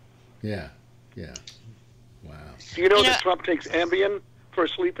talk. So. Yeah. Wow. Do you know that Trump takes Ambien for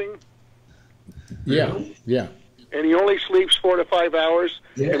sleeping? Yeah. And he only sleeps 4 to 5 hours.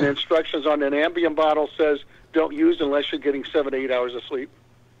 Yeah. And the instructions on an Ambien bottle says don't use unless you're getting 7 to 8 hours of sleep.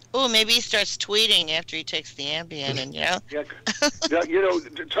 Oh, maybe he starts tweeting after he takes the Ambien, and Yeah. You know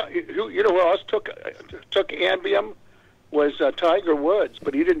who else took Ambien was Tiger Woods,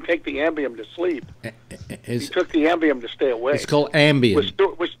 but he didn't take the Ambien to sleep. He took the Ambien to stay awake. It's called Ambien.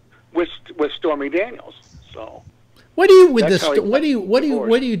 With Stormy Daniels. So. What are you with this? What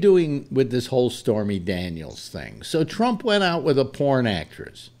are you doing with this whole Stormy Daniels thing? So Trump went out with a porn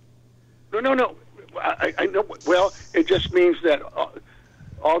actress. No. I know. Well, it just means that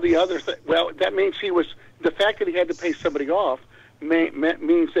all the other things. Well, that means the fact that he had to pay somebody off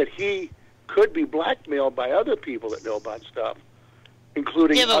means that he could be blackmailed by other people that know about stuff,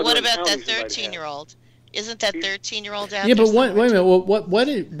 including. Yeah, but what about that 13-year-old? Isn't that 13-year-old out? Yeah, but wait a minute.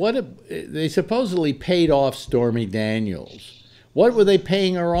 What they supposedly paid off Stormy Daniels. What were they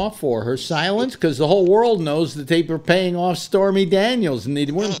paying her off for? Her silence? Because the whole world knows that they were paying off Stormy Daniels, and they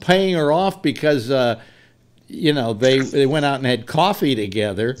weren't paying her off because they went out and had coffee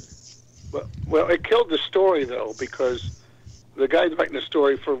together. Well, it killed the story though, because the guy writing the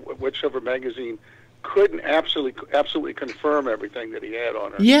story for whichever magazine couldn't absolutely confirm everything that he had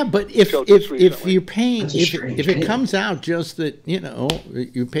on her. Yeah, but if you're paying, if it comes out just that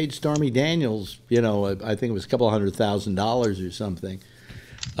you paid Stormy Daniels, I think it was a couple $100,000 or something.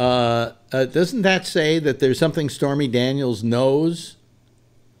 Doesn't that say that there's something Stormy Daniels knows?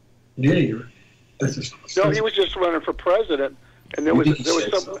 Yeah, no, he was just running for president, and there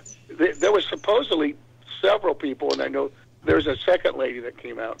was supposedly several people, and I know there's a second lady that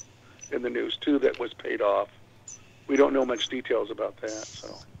came out in the news too that was paid off. We don't know much details about that.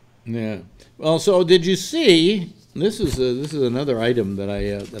 So. Yeah. Well, so did you see? This is another item that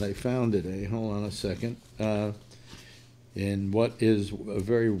I found today. Hold on a second. In what is a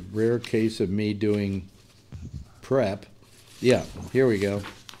very rare case of me doing prep. Yeah. Here we go.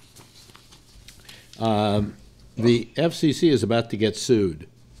 The FCC is about to get sued.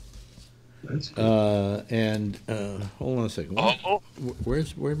 Hold on a second.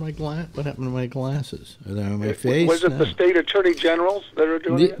 Where's my glass? What happened to my glasses? Are they on my face? Was it the state attorney generals that are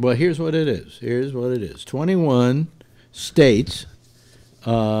doing it? Well, here's what it is. 21 states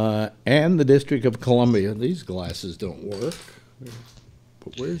and the District of Columbia. These glasses don't work.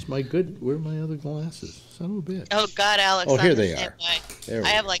 But where are my other glasses? Son of a bitch. Oh, God, Alex. Oh, here they are. I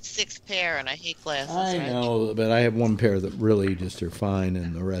have like 6 pair, and I hate glasses. I know, but I have one pair that really just are fine,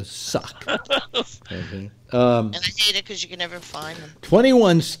 and the rest suck. Okay. And I hate it because you can never find them.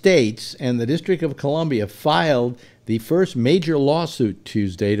 21 states and the District of Columbia filed the first major lawsuit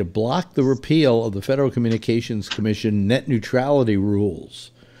Tuesday to block the repeal of the Federal Communications Commission net neutrality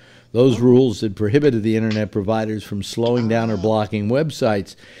rules. Those rules had prohibited the internet providers from slowing down or blocking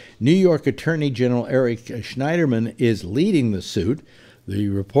websites. New York Attorney General Eric Schneiderman is leading the suit. The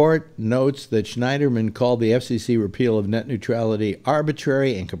report notes that Schneiderman called the FCC repeal of net neutrality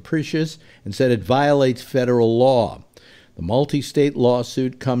arbitrary and capricious and said it violates federal law. The multi-state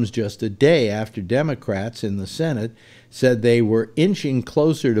lawsuit comes just a day after Democrats in the Senate said they were inching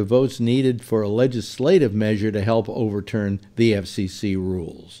closer to votes needed for a legislative measure to help overturn the FCC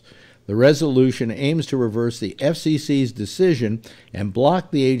rules. The resolution aims to reverse the FCC's decision and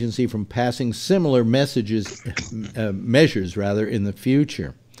block the agency from passing similar measures in the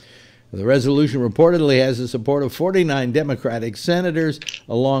future. The resolution reportedly has the support of 49 Democratic senators,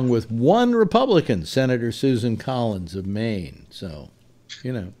 along with one Republican, Senator Susan Collins of Maine. So,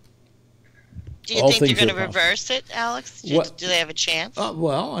 you know. Do you think they're going to reverse it, Alex? Do they have a chance?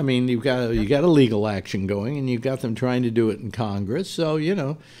 Well, I mean, you got a legal action going, and you've got them trying to do it in Congress. So, you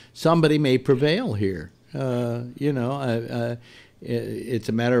know, somebody may prevail here. It's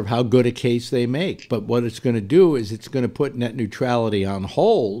a matter of how good a case they make. But what it's going to do is it's going to put net neutrality on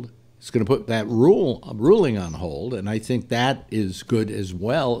hold. It's going to put that ruling on hold, and I think that is good as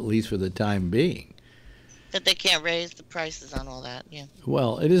well, at least for the time being. That they can't raise the prices on all that, yeah.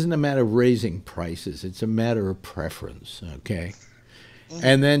 Well, it isn't a matter of raising prices. It's a matter of preference, okay? Mm-hmm.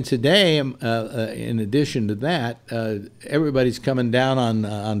 And then today, in addition to that, everybody's coming down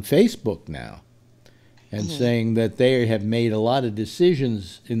on Facebook now and saying that they have made a lot of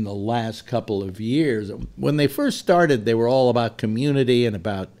decisions in the last couple of years. When they first started, they were all about community and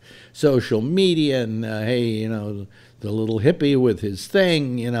about social media and, hey, you know, the little hippie with his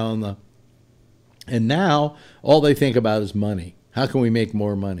thing, you know, and now all they think about is money. How can we make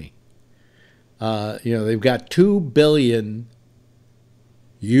more money? You know, they've got 2 billion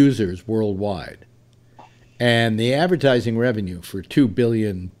users worldwide, and the advertising revenue for 2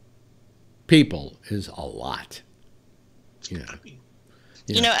 billion people is a lot. You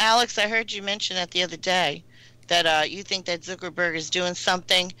know, Alex, I heard you mention that the other day that you think that Zuckerberg is doing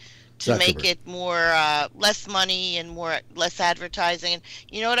something to make it more less money and less advertising. And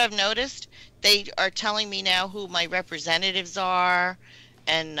you know what I've noticed? They are telling me now who my representatives are,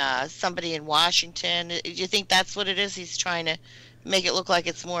 and somebody in Washington. Do you think that's what it is? He's trying to make it look like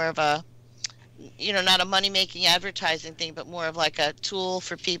it's more of a, you know, not a money-making advertising thing, but more of like a tool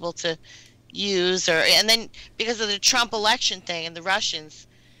for people to use. And then because of the Trump election thing and the Russians,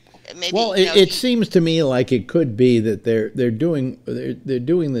 maybe. Well, it seems to me like it could be that they're doing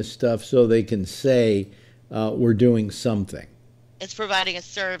this stuff so they can say we're doing something. It's providing a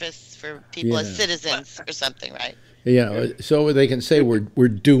service for people as citizens or something, right? You know, so they can say we're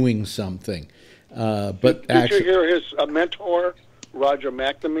doing something. But did you hear his mentor, Roger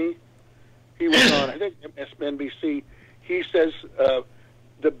McNamee? He was on, I think, MSNBC. He says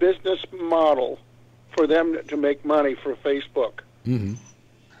the business model for them to make money for Facebook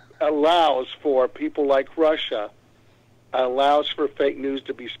allows for people like Russia, allows for fake news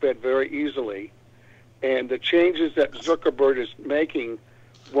to be spread very easily. And the changes that Zuckerberg is making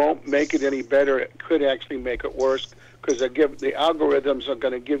won't make it any better. It could actually make it worse because the algorithms are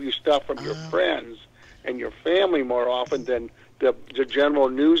going to give you stuff from your friends and your family more often than the general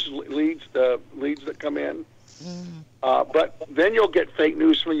news leads, the leads that come in. But then you'll get fake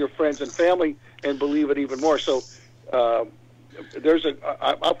news from your friends and family and believe it even more. So I'll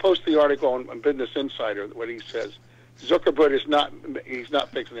post the article on Business Insider, what he says. Zuckerberg he's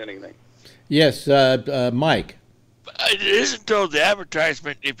not fixing anything. Yes, Mike. It isn't though the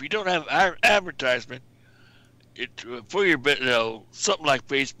advertisement. If you don't have advertisement, for your something like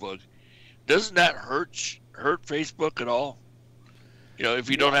Facebook, doesn't that hurt Facebook at all? You know, if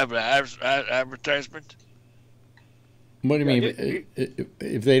you don't have an advertisement. What do you mean?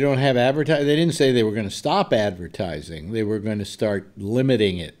 If they don't have advertising, they didn't say they were going to stop advertising. They were going to start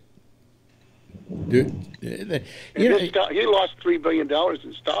limiting it. He lost $3 billion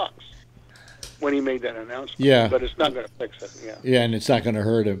in stocks when he made that announcement. Yeah, but it's not going to fix it. Yeah, and it's not going to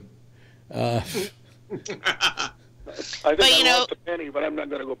hurt him. I think I lost a penny, but I'm not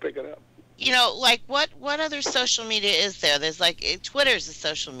going to go pick it up. You know, like what other social media is there? There's like Twitter's a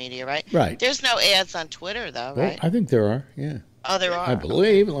social media, right? Right. There's no ads on Twitter though, right? Well, I think there are. Yeah. Oh, there are. I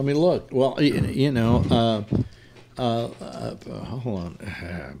believe. Let me look. Well, hold on.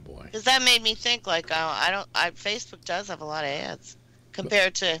 Boy. Because that made me think like Facebook does have a lot of ads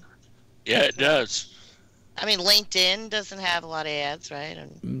compared to. Yeah, it does. I mean, LinkedIn doesn't have a lot of ads, right?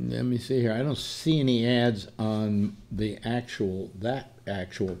 Let me see here. I don't see any ads on the actual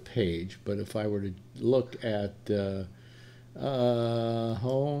page, but if I were to look at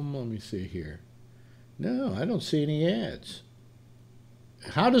home, let me see here. No, I don't see any ads.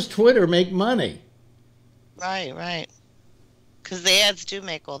 How does Twitter make money? Right. Because the ads do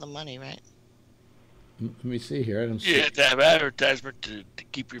make all the money, right? Let me see here. I don't see. You have to have advertisement to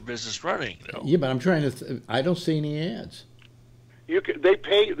keep your business running. Though. Yeah, but I'm trying to. I don't see any ads. They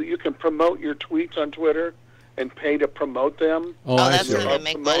pay. You can promote your tweets on Twitter and pay to promote them. Oh, I that's see. how they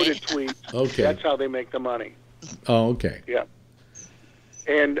make money. Promoted tweets. Okay. That's how they make the money. Oh, okay. Yeah.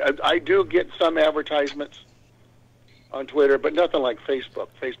 And I do get some advertisements on Twitter, but nothing like Facebook.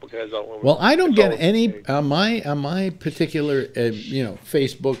 Facebook has all over. Well, I don't it's get all over any the page. on my particular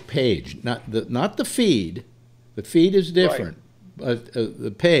Facebook page. Not the feed. The feed is different, but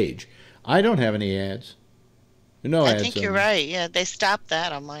the page. I don't have any ads. No ads. I think you're on there. right. Yeah, they stopped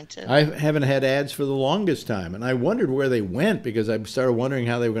that on mine too. I haven't had ads for the longest time, and I wondered where they went because I started wondering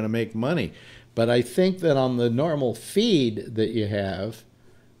how they were going to make money. But I think that on the normal feed that you have,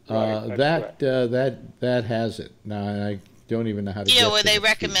 Right, that's that has it. Now I don't even know how to. Yeah, get where to they the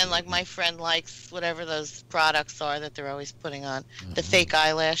recommend, feed. like my friend likes whatever those products are that they're always putting on. The fake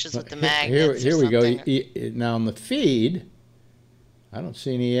eyelashes with the magnets. Here we go. something. Now on the feed, I don't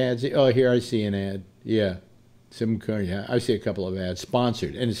see any ads. Oh, here I see an ad. Yeah, yeah, I see a couple of ads.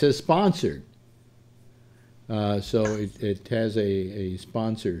 Sponsored, and it says sponsored. So it has a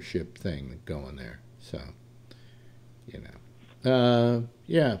sponsorship thing going there. So,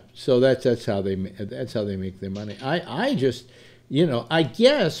 yeah. So that's how they make their money. I just, I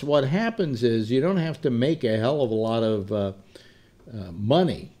guess what happens is you don't have to make a hell of a lot of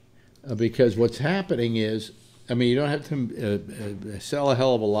money because what's happening is, I mean, you don't have to sell a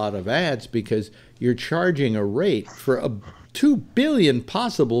hell of a lot of ads because you're charging a rate for 2 billion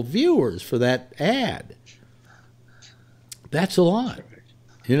possible viewers for that ad. That's a lot.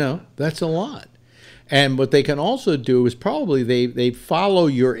 That's a lot. And what they can also do is probably they follow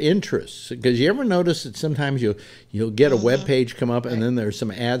your interests. Because you ever notice that sometimes you'll get a web page come up and then there's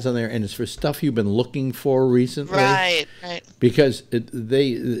some ads on there and it's for stuff you've been looking for recently. Right. Because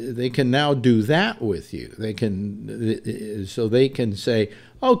they can now do that with you. They can say,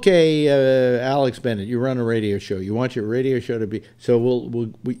 okay, Alex Bennett, you run a radio show. You want your radio show to be so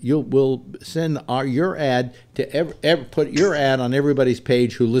we'll send your ad to put your ad on everybody's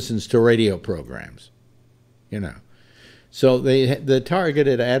page who listens to radio programs. So the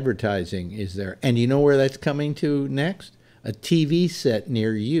targeted advertising is there, and you know where that's coming to next? A TV set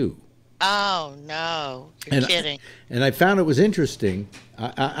near you. Oh no, you're kidding. And I found it was interesting.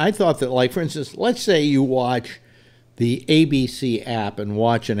 I thought that, like, for instance, let's say you watch the ABC app and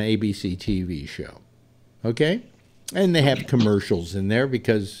watch an ABC TV show, okay? And they have commercials in there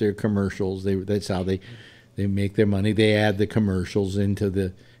because they're commercials. That's how they make their money. They add the commercials into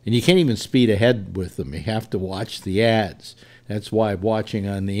the, and you can't even speed ahead with them. You have to watch the ads. That's why watching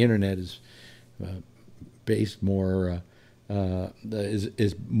on the internet is based more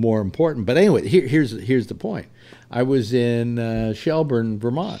is more important. But anyway, here's the point. I was in Shelburne,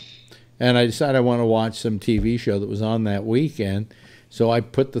 Vermont. And I decided I want to watch some TV show that was on that weekend. So I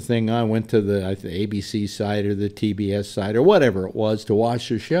put the thing on, went to the ABC site or the TBS site or whatever it was to watch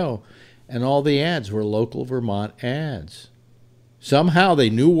the show. And all the ads were local Vermont ads. Somehow they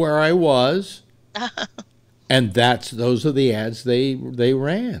knew where I was. And those are the ads they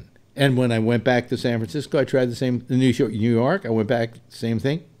ran. And when I went back to San Francisco, I tried the same. New York, I went back, same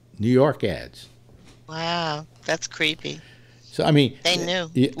thing, New York ads. Wow, that's creepy. So I mean, they knew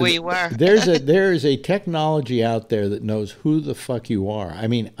where you were. there is a technology out there that knows who the fuck you are. I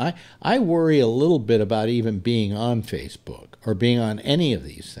mean, I worry a little bit about even being on Facebook or being on any of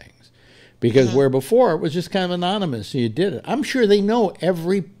these things, because where before it was just kind of anonymous, and you did it. I'm sure they know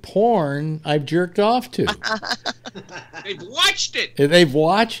every porn I've jerked off to. They've watched it. They've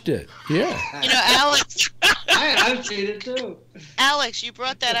watched it. Yeah. Alex. I've seen it too. Alex, you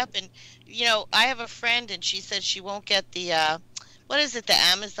brought that up, and I have a friend, and she said she won't get the what is it? The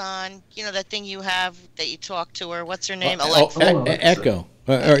Amazon, that thing you have that you talk to her. What's her name? Alexa. Echo.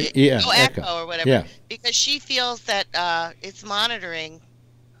 Echo or whatever. Yeah. Because she feels that it's monitoring,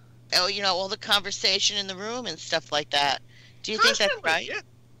 all the conversation in the room and stuff like that. Do you think that's right? Yeah.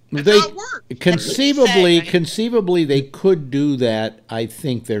 That's how it works. Conceivably, they could do that. I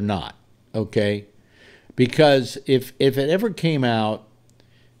think they're not. Okay, because if it ever came out,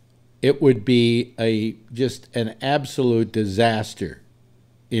 it would be just an absolute disaster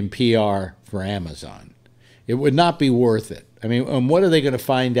in PR for Amazon. It would not be worth it. I mean, and what are they going to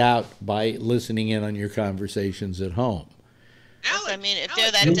find out by listening in on your conversations at home? Alex, I mean, if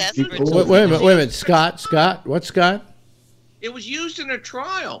they're that desperate. Wait a minute, Scott. What's Scott? It was used in a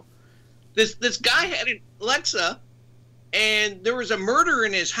trial. This guy had an Alexa, and there was a murder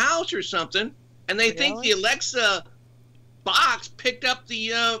in his house or something, and they think the Alexa box picked up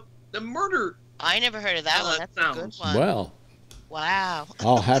the murder. I never heard of that one. That's a good one. Well, Wow.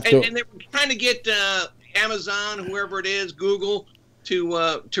 I'll have to. And they're trying to get Amazon, whoever it is, Google,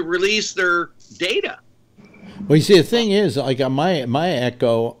 to release their data. Well, you see, the thing is, like on my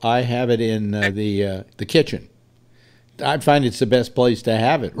Echo, I have it in the kitchen. I find it's the best place to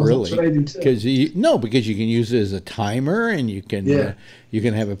have it, really, because because you can use it as a timer, and you can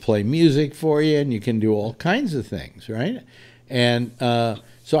have it play music for you, and you can do all kinds of things, right? And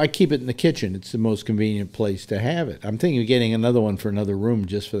so I keep it in the kitchen. It's the most convenient place to have it. I'm thinking of getting another one for another room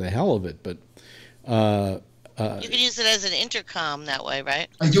just for the hell of it, but you can use it as an intercom that way, right?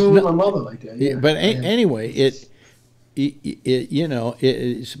 I do it with my mother like that. Yeah. But anyway, it you know,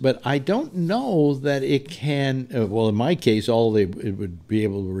 but I don't know that it can. Well, in my case, it would be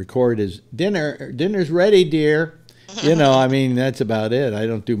able to record is dinner's ready, dear. You know, I mean, that's about it. I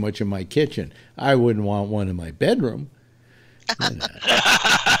don't do much in my kitchen. I wouldn't want one in my bedroom. You know.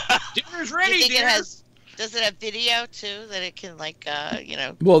 Dinner's ready, dear. Does it have video too that it can you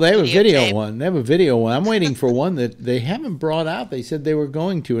know? Well, they have a video one. They have a video one. I'm waiting for one that they haven't brought out. They said they were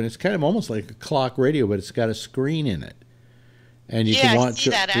going to, and it's kind of almost like a clock radio, but it's got a screen in it, and you can watch.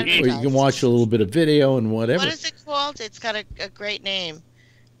 You can watch a little bit of video and whatever. What is it called? It's got a great name.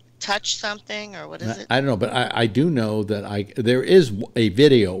 Touch something, or what is it? I don't know, but I do know that there is a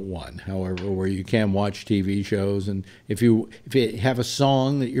video one, however, where you can watch TV shows, and if you have a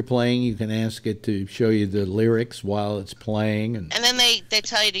song that you're playing, you can ask it to show you the lyrics while it's playing, and then they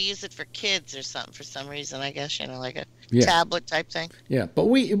tell you to use it for kids or something for some reason, I guess, you know, like a tablet type thing. Yeah, but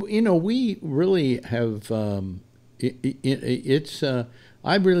we really have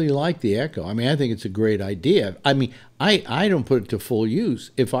I really like the Echo. I mean, I think it's a great idea. I mean, I don't put it to full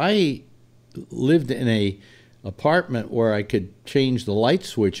use. If I lived in a apartment where I could change the light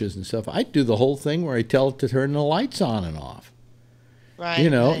switches and stuff, I'd do the whole thing where I tell it to turn the lights on and off. Right.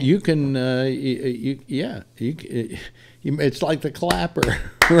 You know, right. you can, it's like the clapper,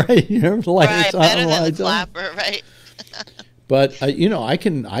 right? You know, the lights on, better than lights the on. clapper, right? But you know, I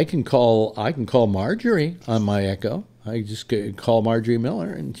can call Marjorie on my Echo. I just call Marjorie Miller,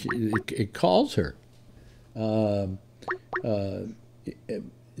 and it calls her. So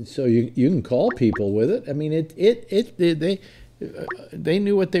you can call people with it. I mean, they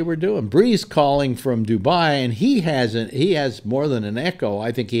knew what they were doing. Bree's calling from Dubai, and he has more than an Echo.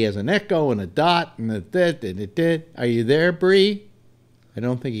 I think he has an Echo and a dot and a dit and a dit. Are you there, Bree? I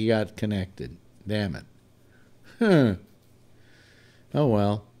don't think he got connected. Damn it. Huh. Oh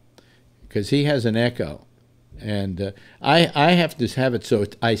well, because he has an Echo. And I have to have it so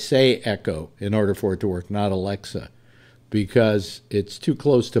I say Echo in order for it to work, not Alexa, because it's too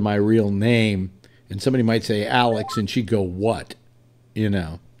close to my real name, and somebody might say Alex, and she'd go, what? You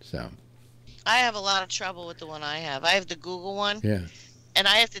know, so. I have a lot of trouble with the one I have. I have the Google one. Yeah. And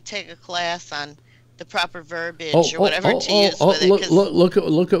I have to take a class on the proper verbiage or whatever to use with it.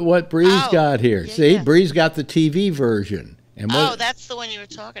 Look at what Bree's got here. Yeah, See, yeah. Bree's got the TV version. And that's the one you were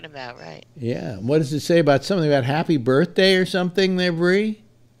talking about, right? Yeah. What does it say about something about happy birthday or something there, Bree?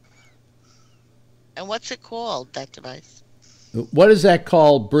 And what's it called, that device? What is that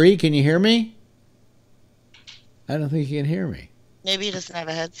called, Bree? Can you hear me? I don't think you can hear me. Maybe he doesn't have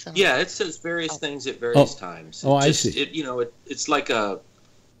a headset. Yeah, it says various things at various times. I see. It's like I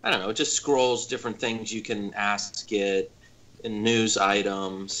don't know, it just scrolls different things you can ask it in news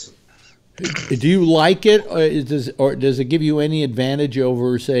items. Do you like it, or does it give you any advantage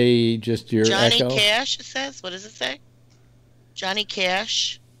over, say, just your Johnny Echo? Cash, it says? What does it say? Johnny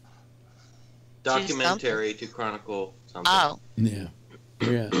Cash? Documentary to chronicle something. Oh. Yeah.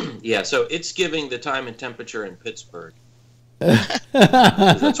 Yeah. Yeah, so it's giving the time and temperature in Pittsburgh.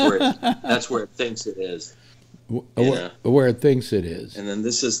 That's where it thinks it is. Where it thinks it is. And then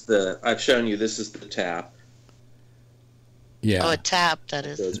this is I've shown you, this is the tap. Yeah. Oh, a tap, that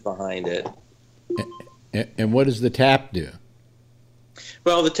is. Goes behind it. And what does the tap do?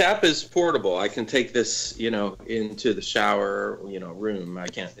 Well, the tap is portable. I can take this, into the shower, room. I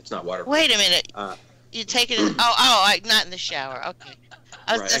can't. It's not waterproof. Wait a minute. You take it in. Not in the shower. Okay.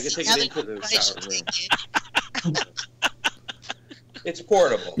 I can take it into the shower room. It's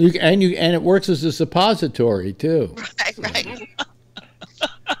portable. And it works as a suppository too. Right.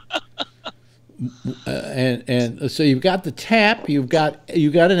 And so you've got the tap. You got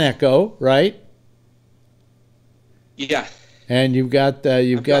an Echo, right? Yeah. And you've got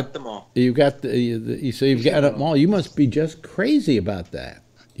them all. You've got so you've got them all. You must be just crazy about that.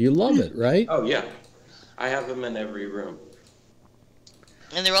 You love it, right? Oh yeah, I have them in every room.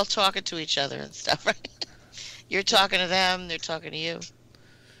 And they're all talking to each other and stuff, right? You're talking to them, they're talking to you.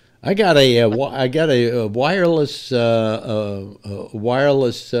 I got a wireless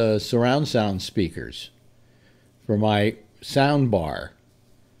surround sound speakers for my sound bar.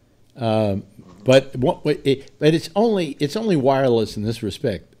 But it's only wireless in this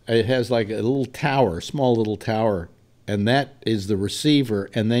respect. It has like a little tower, small little tower, and that is the receiver.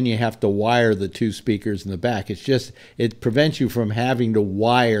 And then you have to wire the two speakers in the back. It prevents you from having to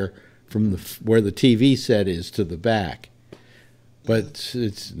wire from where the TV set is to the back. But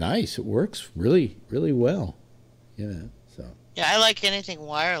it's nice. It works really, really well. So. Yeah, I like anything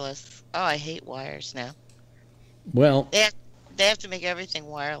wireless. Oh, I hate wires now. Well, they have to make everything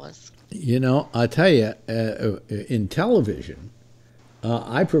wireless. I'll tell you, in television,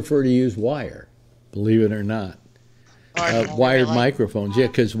 I prefer to use wire, believe it or not. Wired microphones, yeah,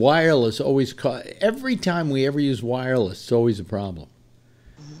 because wireless always every time we ever use wireless, it's always a problem.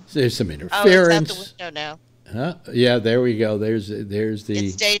 There's some interference. Oh, it's out the window now. Huh? Yeah, there we go. There's the.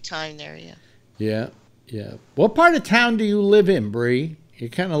 It's daytime there, yeah. Yeah. What part of town do you live in, Bree?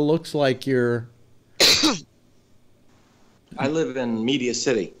 It kind of looks like you're. I live in Media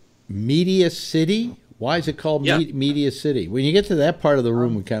City. Media City? Why is it called Media City? When you get to that part of the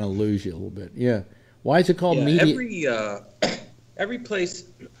room, we kind of lose you a little bit. Yeah. Why is it called Media? Every place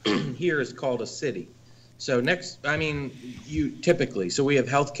here is called a city. So typically, so we have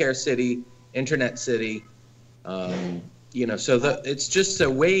Healthcare City, Internet City, it's just a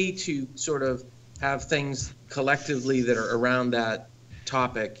way to sort of have things collectively that are around that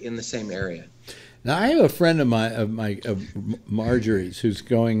topic in the same area. Now, I have a friend of Marjorie's who's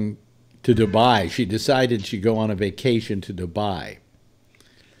going to Dubai. She decided she'd go on a vacation to Dubai.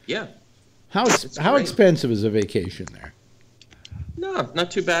 Yeah. How expensive is a vacation there? No, not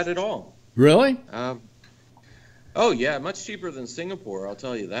too bad at all. Really? Oh, yeah, much cheaper than Singapore, I'll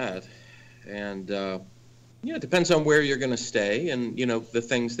tell you that. And, it depends on where you're going to stay and, the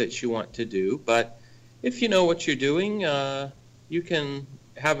things that you want to do. But if you know what you're doing, you can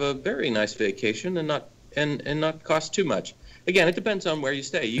have a very nice vacation and not cost too much. Again, it depends on where you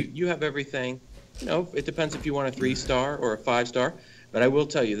stay. You have everything. It depends if you want a 3-star or a 5-star. But I will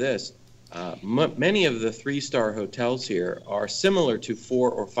tell you this. Many of the 3-star hotels here are similar to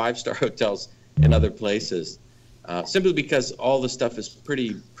 4 or 5-star hotels in other places. Simply because all the stuff is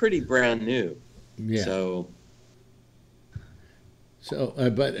pretty brand new. Yeah.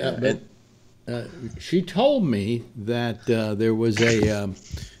 But she told me that there was that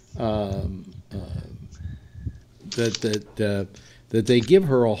they give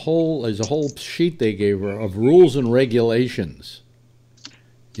her a whole sheet they gave her of rules and regulations.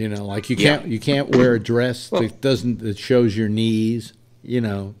 Like you can't wear a dress that shows your knees.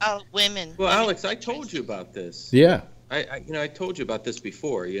 Oh, women. Well, Alex, I told you about this. Yeah. I told you about this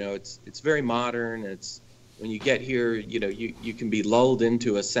before. It's very modern. It's when you get here, you can be lulled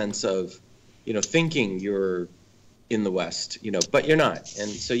into a sense of, thinking you're in the West, but you're not. And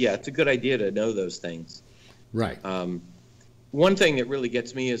so, yeah, it's a good idea to know those things. Right. One thing that really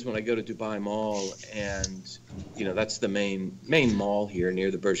gets me is when I go to Dubai Mall, and that's the main mall here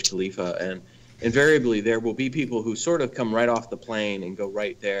near the Burj Khalifa, and invariably there will be people who sort of come right off the plane and go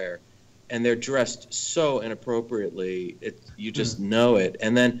right there, and they're dressed so inappropriately, you just know it.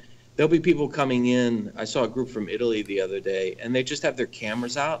 And then there'll be people coming in. I saw a group from Italy the other day, and they just have their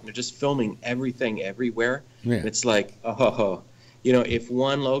cameras out, and they're just filming everything everywhere. Yeah. And it's like, if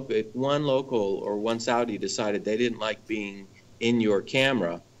one local or one Saudi decided they didn't like being in your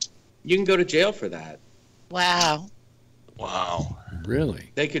camera, you can go to jail for that. Wow.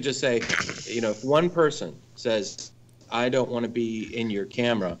 Really? They could just say, if one person says, I don't want to be in your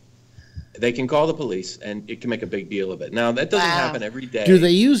camera, they can call the police, and it can make a big deal of it. Now, that doesn't happen every day. Do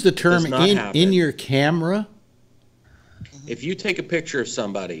they use the term in your camera? If you take a picture of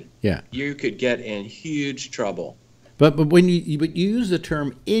somebody, you could get in huge trouble. But when you use the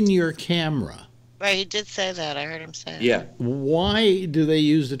term in your camera. Right, he did say that. I heard him say it. Yeah. Why do they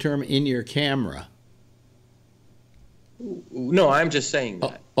use the term in your camera? No, I'm just saying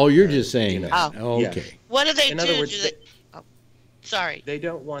that. Oh, you're just saying that. Oh, okay. Yeah. What do they do? In other words, sorry. They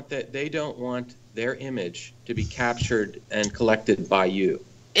don't want that. They don't want their image to be captured and collected by you.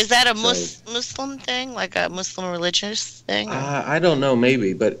 Is that a Muslim thing, like a Muslim religious thing? I don't know,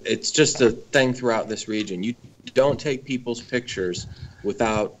 maybe, but it's just a thing throughout this region. You don't take people's pictures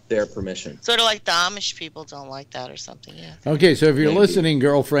without their permission. Sort of like the Amish people don't like that or something, yeah. Okay, so if you're listening,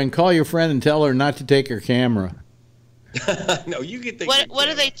 girlfriend, call your friend and tell her not to take her camera. No, you can take What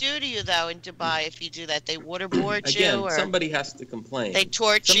do they do to you, though, in Dubai if you do that? They waterboard Again, you? Or somebody has to complain. They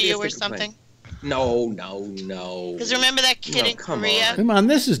torture you or something? No. Because remember that kid in Korea? Come on,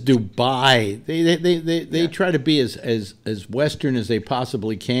 this is Dubai. They try to be as Western as they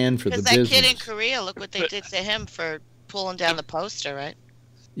possibly can for the business. Because that kid in Korea, look what they did to him for pulling down the poster, right?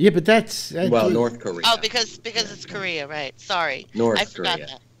 Yeah, but that's Well, North Korea. Oh, because it's Korea, right? Sorry, North I forgot Korea.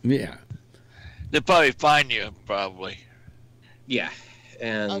 that. yeah. They'll probably find you, probably. Yeah,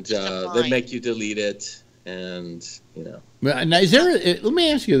 and just a they fine. make you delete it, and you know. Well, now, let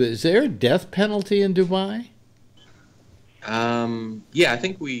me ask you this: is there a death penalty in Dubai? Yeah, I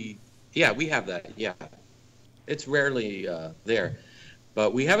think we have that. Yeah, it's rarely there,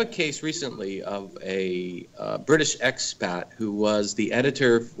 but we have a case recently of a British expat who was the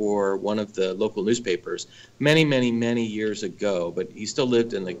editor for one of the local newspapers many years ago, but he still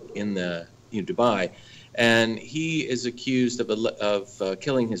lived in Dubai, and he is accused of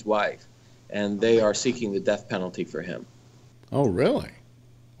killing his wife, and they are seeking the death penalty for him. Oh, really?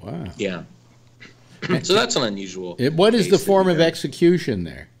 Wow. Yeah. So that's an unusual. What is case the that form you of know. execution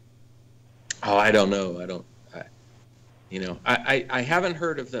there? Oh, I don't know. I haven't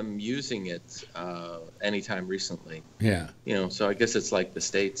heard of them using it anytime recently. Yeah. So I guess it's like the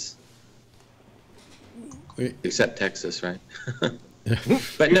States, except Texas, right?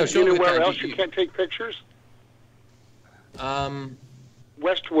 But no, You know where Showtime, else you can't take pictures? Um.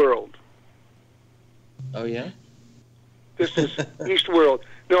 Westworld. Oh yeah. This is East World.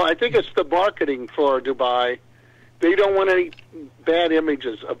 No, I think it's the marketing for Dubai. They don't want any bad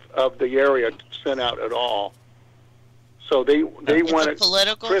images of the area sent out at all. So they want it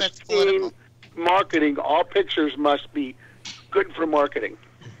political. That's pristine political. marketing. All pictures must be good for marketing.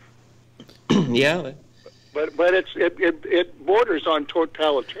 Yeah. But it borders on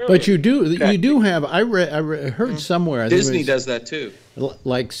totalitarian. But you do have. I heard somewhere. I think Disney it was does that too.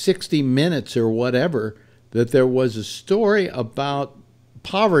 like 60 Minutes or whatever, that there was a story about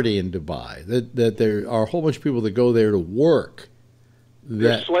poverty in Dubai, that there are a whole bunch of people that go there to work.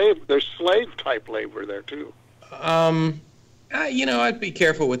 There's slave type labor there too. I'd be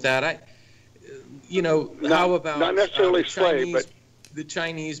careful with that. How about not necessarily the slave, Chinese, but the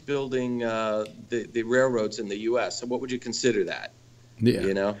Chinese building the railroads in the U.S. So what would you consider that?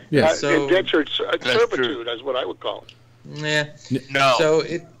 Yeah. Yeah. So indentured true. servitude is what I would call it. yeah. No. So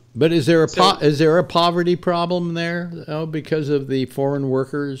But is there a poverty problem there because of the foreign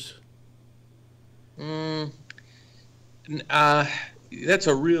workers? That's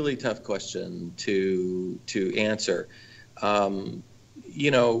a really tough question to answer. I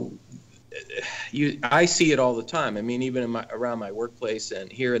see it all the time. I mean, even around my workplace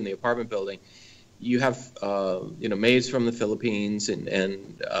and here in the apartment building, you have maids from the Philippines, and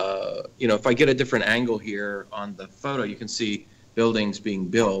if I get a different angle here on the photo, you can see buildings being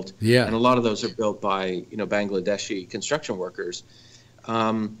built. Yeah. And a lot of those are built by Bangladeshi construction workers.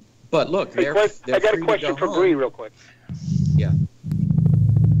 But look, Hey, they're I got a free to question go for home. Bree, real quick. Yeah.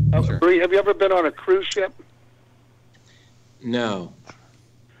 Sure. Bree, have you ever been on a cruise ship? No.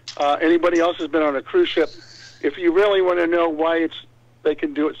 Anybody else has been on a cruise ship? If you really want to know why they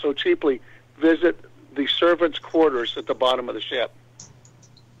can do it so cheaply, visit the servants' quarters at the bottom of the ship.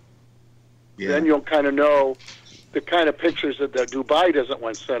 Yeah. Then you'll kind of know the kind of pictures that Dubai doesn't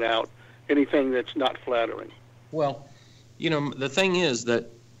want sent out, anything that's not flattering. Well, the thing is that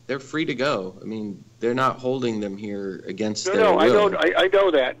they're free to go. I mean, they're not holding them here against their will. I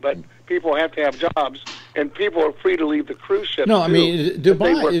know that, but people have to have jobs, and people are free to leave the cruise ship. No, I mean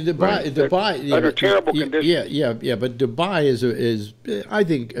Dubai. Under terrible conditions. Yeah. But Dubai is I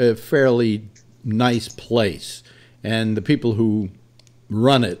think a fairly nice place, and the people who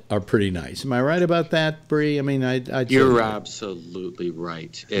run it are pretty nice. Am I right about that, Bree? I mean, You're absolutely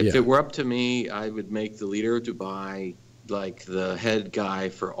right. If Yeah. it were up to me, I would make the leader of Dubai like the head guy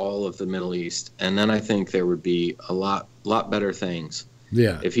for all of the Middle East, and then I think there would be a lot better things.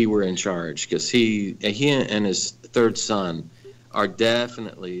 Yeah. If he were in charge, because he and his third son are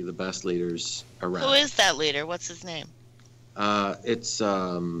definitely the best leaders around. Who is that leader? What's his name? It's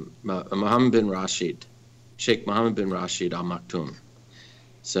Mohammed bin Rashid, Sheikh Mohammed bin Rashid Al Maktoum.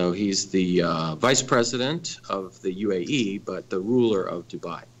 So he's the vice president of the UAE, but the ruler of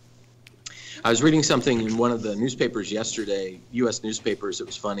Dubai. I was reading something in one of the newspapers yesterday, U.S. newspapers. It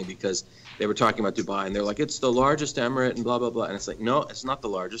was funny because they were talking about Dubai, and they're like, it's the largest emirate and blah, blah, blah. And it's like, no, it's not the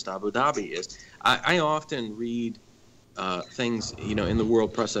largest. Abu Dhabi is. I often read things, in the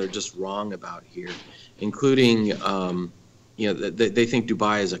world press that are just wrong about here, including, they think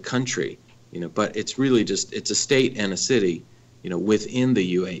Dubai is a country, but it's really it's a state and a city, within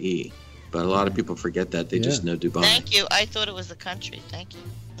the UAE. But a lot of people forget that. They just know Dubai. Thank you. I thought it was a country. Thank you.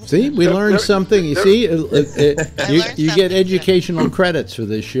 See, we learned something. You see, you get educational credits for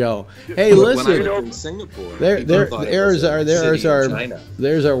this show. Hey, listen, When I lived in Singapore,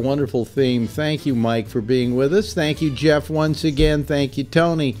 there's our wonderful theme. Thank you, Mike, for being with us. Thank you, Jeff, once again. Thank you,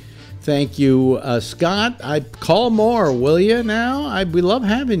 Tony. Thank you, Scott. I call more, will you? Now, we love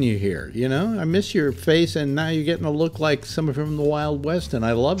having you here. You know, I miss your face, and now you're getting to look like someone from the Wild West, and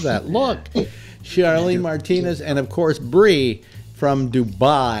I love that. Look, Charlene Martinez, and of course Bree from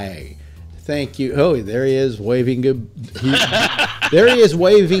Dubai. Thank you. Oh, there he is waving good. There he is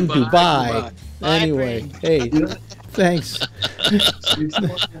waving Dubai. Anyway, hey, thanks.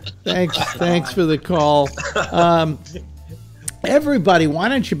 Thanks for the call. Everybody, why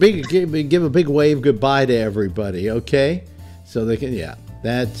don't you give a big wave goodbye to everybody, okay? So they can, yeah,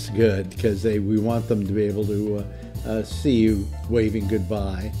 that's good, because we want them to be able to see you waving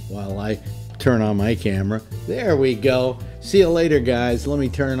goodbye while I turn on my camera. There we go. See you later, guys. Let me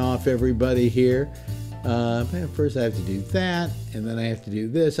turn off everybody here. First I have to do that, and then I have to do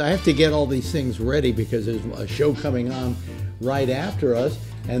this. I have to get all these things ready because there's a show coming on right after us,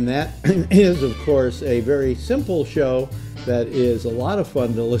 and that is, of course, a very simple show that is a lot of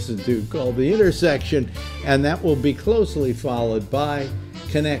fun to listen to called The Intersection, and that will be closely followed by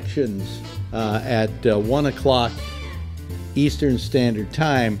Connections at 1 o'clock Eastern Standard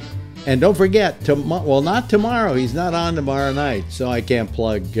Time. And don't forget, well, not tomorrow. He's not on tomorrow night, so I can't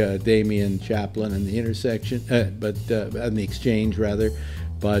plug Damian Chaplin and The Intersection, but on The Exchange, rather.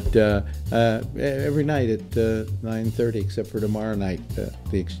 But every night at 9:30, except for tomorrow night,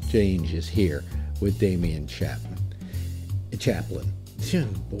 The Exchange is here with Damian Chaplin.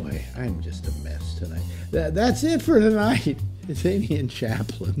 Boy, I'm just a mess tonight. That's it for tonight. It's Damian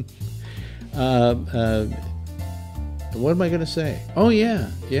Chaplin. What am I going to say? Oh,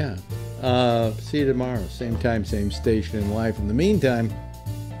 yeah. See you tomorrow. Same time, same station in life. In the meantime,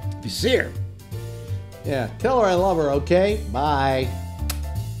 if you see her, tell her I love her, okay? Bye.